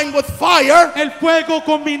combined with fire el fuego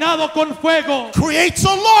combinado con fuego creates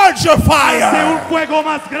a larger hace un fire. fuego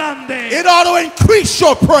más grande. It ought to increase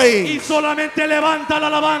your Y praise. solamente levanta la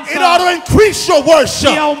alabanza It ought to increase your y worship.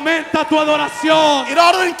 aumenta tu adoración It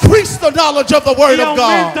ought to increase the knowledge of the y word of aumenta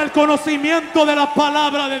God. el conocimiento de la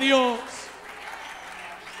palabra de Dios.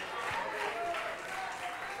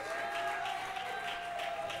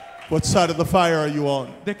 What side of the fire are you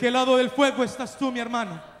on? ¿De qué lado del fuego estás tú, mi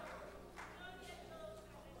hermano?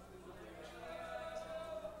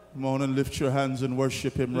 Come on and lift your hands and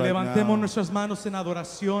worship him right Levantemos now nuestras manos en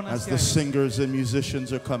adoración as hacia the Él. singers and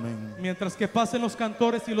musicians are coming. Mientras que pasen los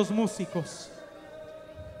cantores y los músicos.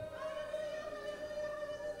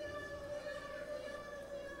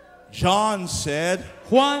 John said,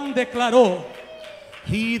 Juan declaró: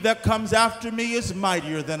 "He that comes after me is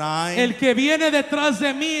mightier than I, el que viene detrás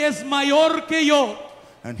de mí es mayor que yo,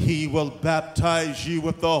 and he will baptize you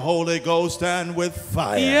with the Holy Ghost and with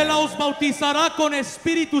y él fire." os bautizará con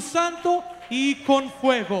Espíritu Santo y con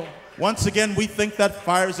fuego. Once again, we think that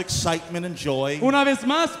fire is excitement and joy, Una vez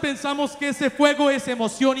más pensamos que ese fuego es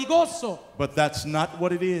emoción y gozo, but that's not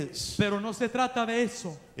what it is. pero no se trata de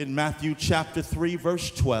eso. In Matthew chapter 3, verse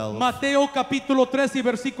 12, Mateo capítulo 3 y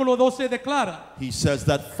versículo 12 declara: he says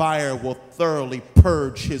that fire will thoroughly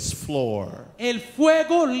purge his floor. el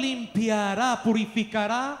fuego limpiará,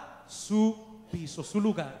 purificará su piso, su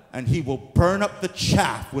lugar, And he will burn up the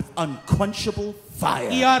chaff with unquenchable fire.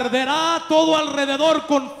 y arderá todo alrededor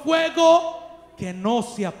con fuego que no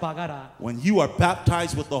se apagará. When you are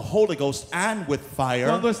baptized with the Holy Ghost and with fire,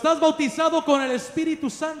 Cuando estás bautizado con el Espíritu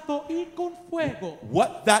Santo y con fuego,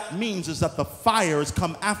 what that means is that the fire has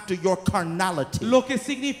come after your carnality. lo que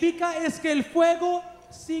significa es que el fuego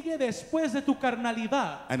sigue después de tu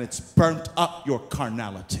carnalidad And it's burnt up your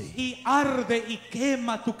carnality. y arde y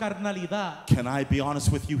quema tu carnalidad. Can I be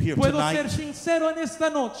honest with you here Puedo ser tonight? sincero en esta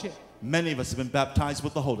noche. Many of us have been baptized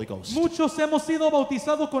with the Holy Ghost. Muchos hemos sido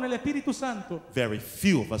bautizados con el Espíritu Santo. Very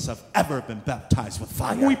few of us have ever been baptized with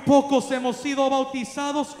Muy fire. pocos hemos sido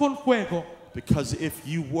bautizados con fuego. Because if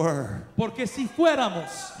you were, Porque si fuéramos,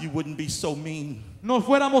 you wouldn't be so mean. no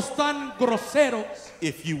fuéramos tan groseros.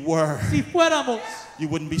 If you were, Si fuéramos, you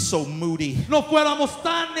wouldn't be so moody. no fuéramos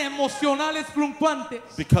tan emocionales, fluctuantes.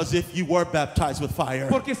 Because if you were baptized with fire,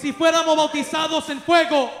 Porque si fuéramos bautizados en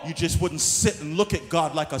fuego, you just wouldn't sit and look at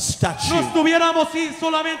God like a no statue. estuviéramos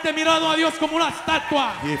solamente mirando a Dios como una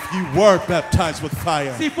estatua. If you were baptized with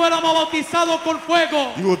fire, Si fuéramos bautizados con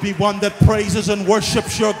fuego, you would be one that praises and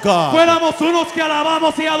worships your God. fuéramos unos que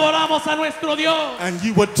alabamos y adoramos a nuestro Dios. And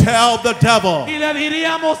you would tell the devil, Y le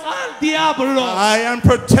diríamos al diablo: I am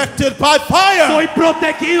protected by fire. soy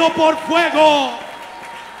protegido por fuego.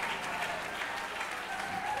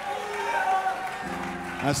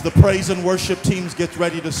 As the praise and worship teams get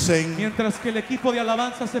ready to sing, Mientras que el equipo de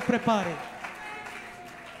alabanza se prepare,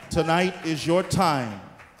 tonight is your time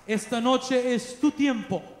esta noche es tu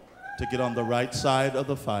tiempo to get on the right side of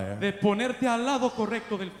the fire. de ponerte al lado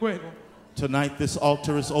correcto del fuego. Tonight this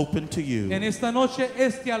altar is open to you En esta noche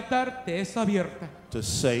este altar te es abierta to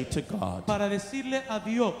say to God, para decirle a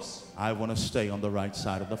Dios, I want to stay on the right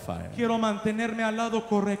side of the fire. quiero mantenerme al lado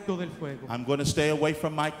correcto del fuego. I'm going to stay away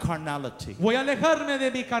from my carnality, Voy a alejarme de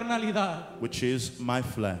mi carnalidad, which is my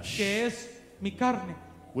flesh, que es mi carne.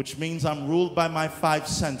 which means I'm ruled by my five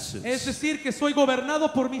Es senses decir, que soy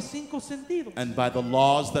gobernado por mis 5 sentidos and by the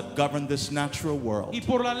laws that govern this natural world. y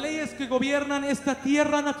por las leyes que gobiernan esta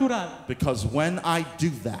tierra natural. Because when I do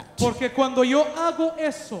that, Porque cuando yo hago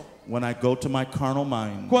eso, when I go to my carnal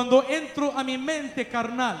mind, cuando entro a mi mente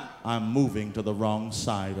carnal, I'm moving to the wrong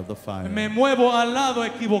side of the fire. me muevo al lado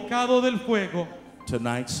equivocado del fuego.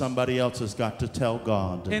 Tonight, somebody else has got to tell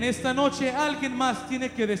God, En esta noche alguien más tiene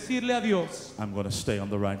que decirle a Dios, I'm going to stay on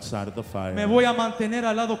the right side of the fire. me voy a mantener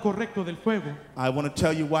al lado correcto del fuego. I want to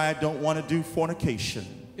tell you why I don't want to do fornication.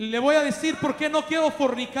 Le voy a decir por qué no quiero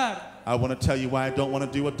fornicar. I want to tell you why I don't want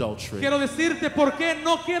to do adultery. Quiero decirte por qué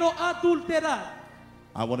no quiero adulterar.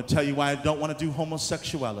 I want to tell you why I don't want to do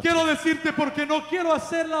homosexuality. Quiero decirte por qué no quiero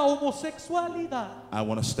hacer la homosexualidad. I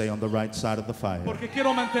want to stay on the right side of the fire. Porque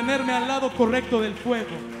quiero mantenerme al lado correcto del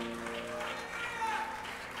fuego.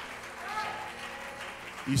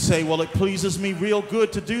 You say, well, it pleases me real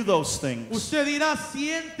good to do those things. Usted dirá,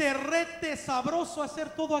 siente rete sabroso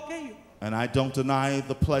hacer todo aquello. And I don't deny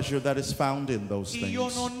the pleasure that is found in those Y yo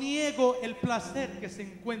no things. niego el placer que se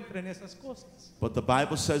encuentra en esas cosas. But the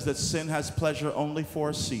Bible says that sin has pleasure only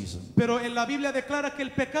for a season. Pero en la Biblia declara que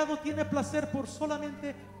el pecado tiene placer por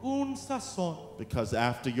solamente un sazón. Because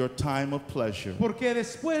after your time of pleasure, Porque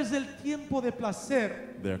después del tiempo de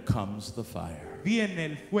placer there comes the fire. viene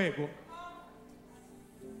el fuego.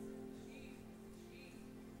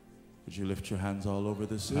 Would you lift your hands all over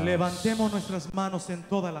this house? Levantemos nuestras manos en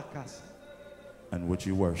toda la casa And would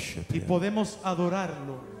you worship y Him? podemos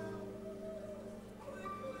adorarlo.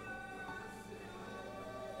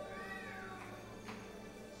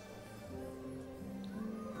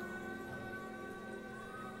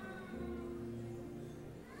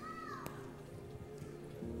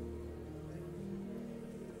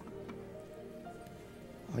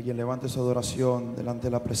 Alguien levante su adoración delante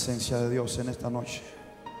de la presencia de Dios en esta noche.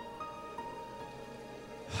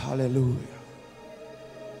 Aleluya.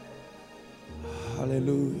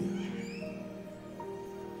 Aleluya.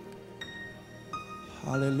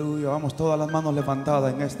 Aleluya. Vamos, todas las manos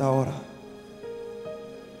levantadas en esta hora.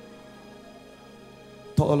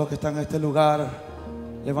 Todos los que están en este lugar,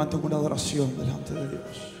 levanten una adoración delante de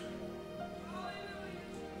Dios.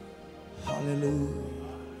 Aleluya.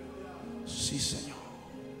 Sí, Señor.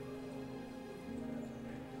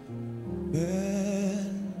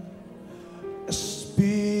 Ven,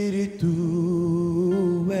 Espíritu,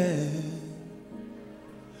 ven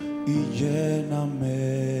y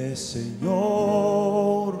lléname,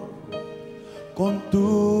 Señor, con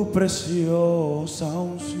tu preciosa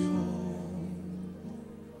unción.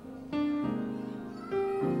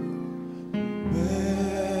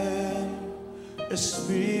 Ven,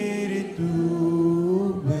 Espíritu,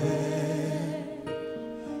 ven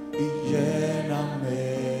y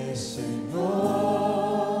lléname, Señor,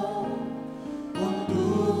 con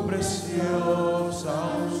tu preciosa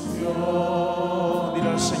unción. Dile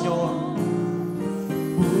al Señor,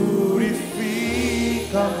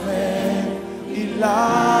 purifícame y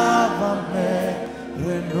lávame,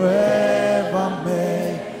 renuévame,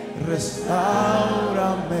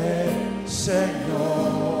 restáurame,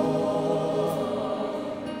 Señor,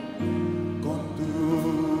 con tu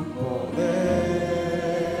poder.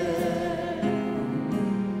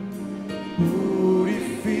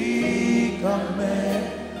 Purifícame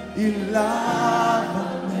y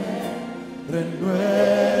lávame,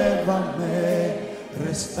 renuévame,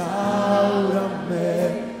 restáurame,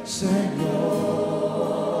 Señor.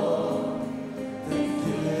 Te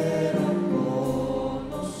quiero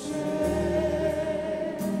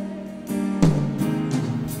conocer.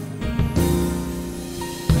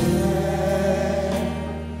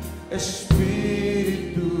 Ven,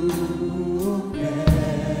 Espíritu,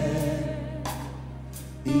 ven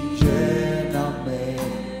y lléname,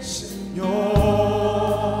 Señor,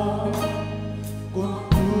 con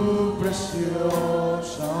tu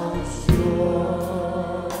preciosa unción.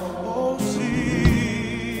 Oh, sí.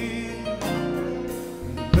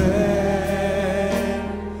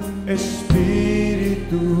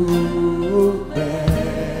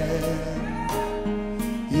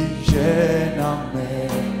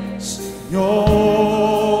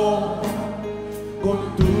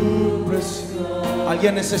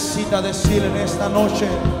 Alguien necesita decir en esta noche: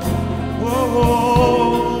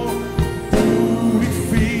 oh,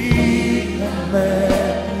 purifícame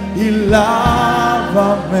y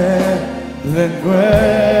lávame,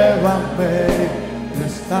 renuévame,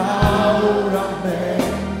 restáurame,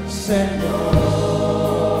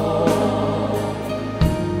 Señor,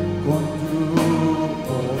 con tu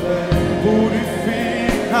poder.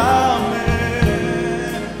 Purifícame,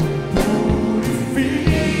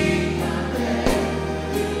 purifícame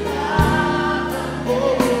y lávame, oh,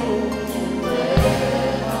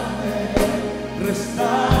 renuévame,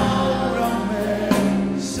 restáurame,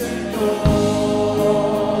 Señor.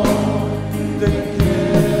 Te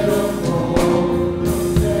quiero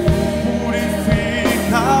conocer.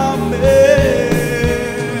 Purifícame.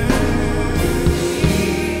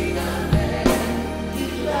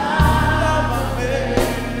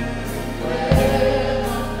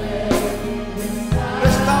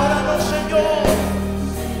 Restáuranos, Señor.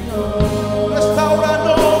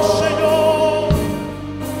 Restáuranos, Señor.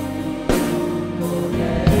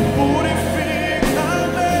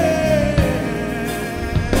 Purifícame.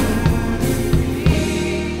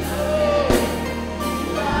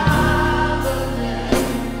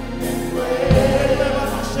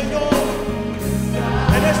 Renuévanos, Señor.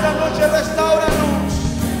 En esta noche restáuranos.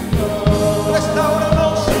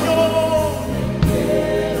 Restáuranos, Señor.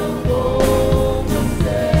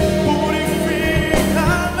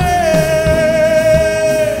 Purifícame.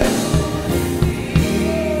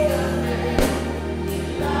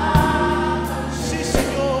 Sí,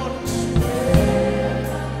 Señor.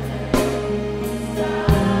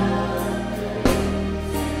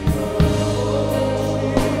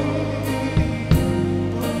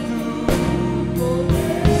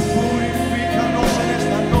 Purifícanos en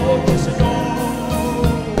esta noche, Señor.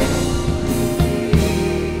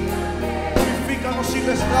 Purifícanos y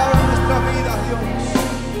restaura nuestra vida, Dios.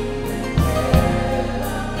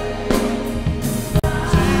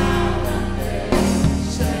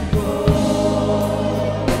 Señor,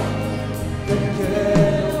 te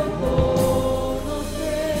quiero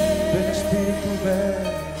conocer. Ven, Espíritu, ven.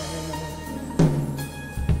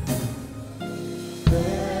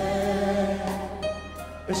 Ven,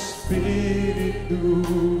 Espíritu,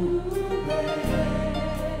 ven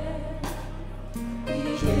y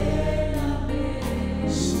lléname,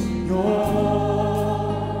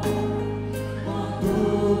 Señor, con tu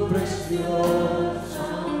preciosa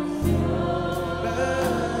unción.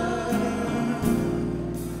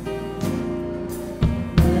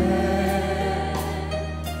 Ven,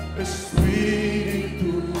 Espíritu.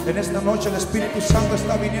 En esta noche el Espíritu Santo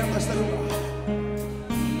está viniendo a este lugar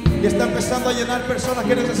y está empezando a llenar personas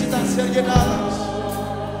que necesitan ser llenadas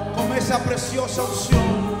con esa preciosa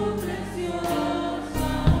unción.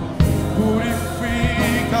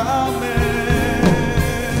 Purifícame.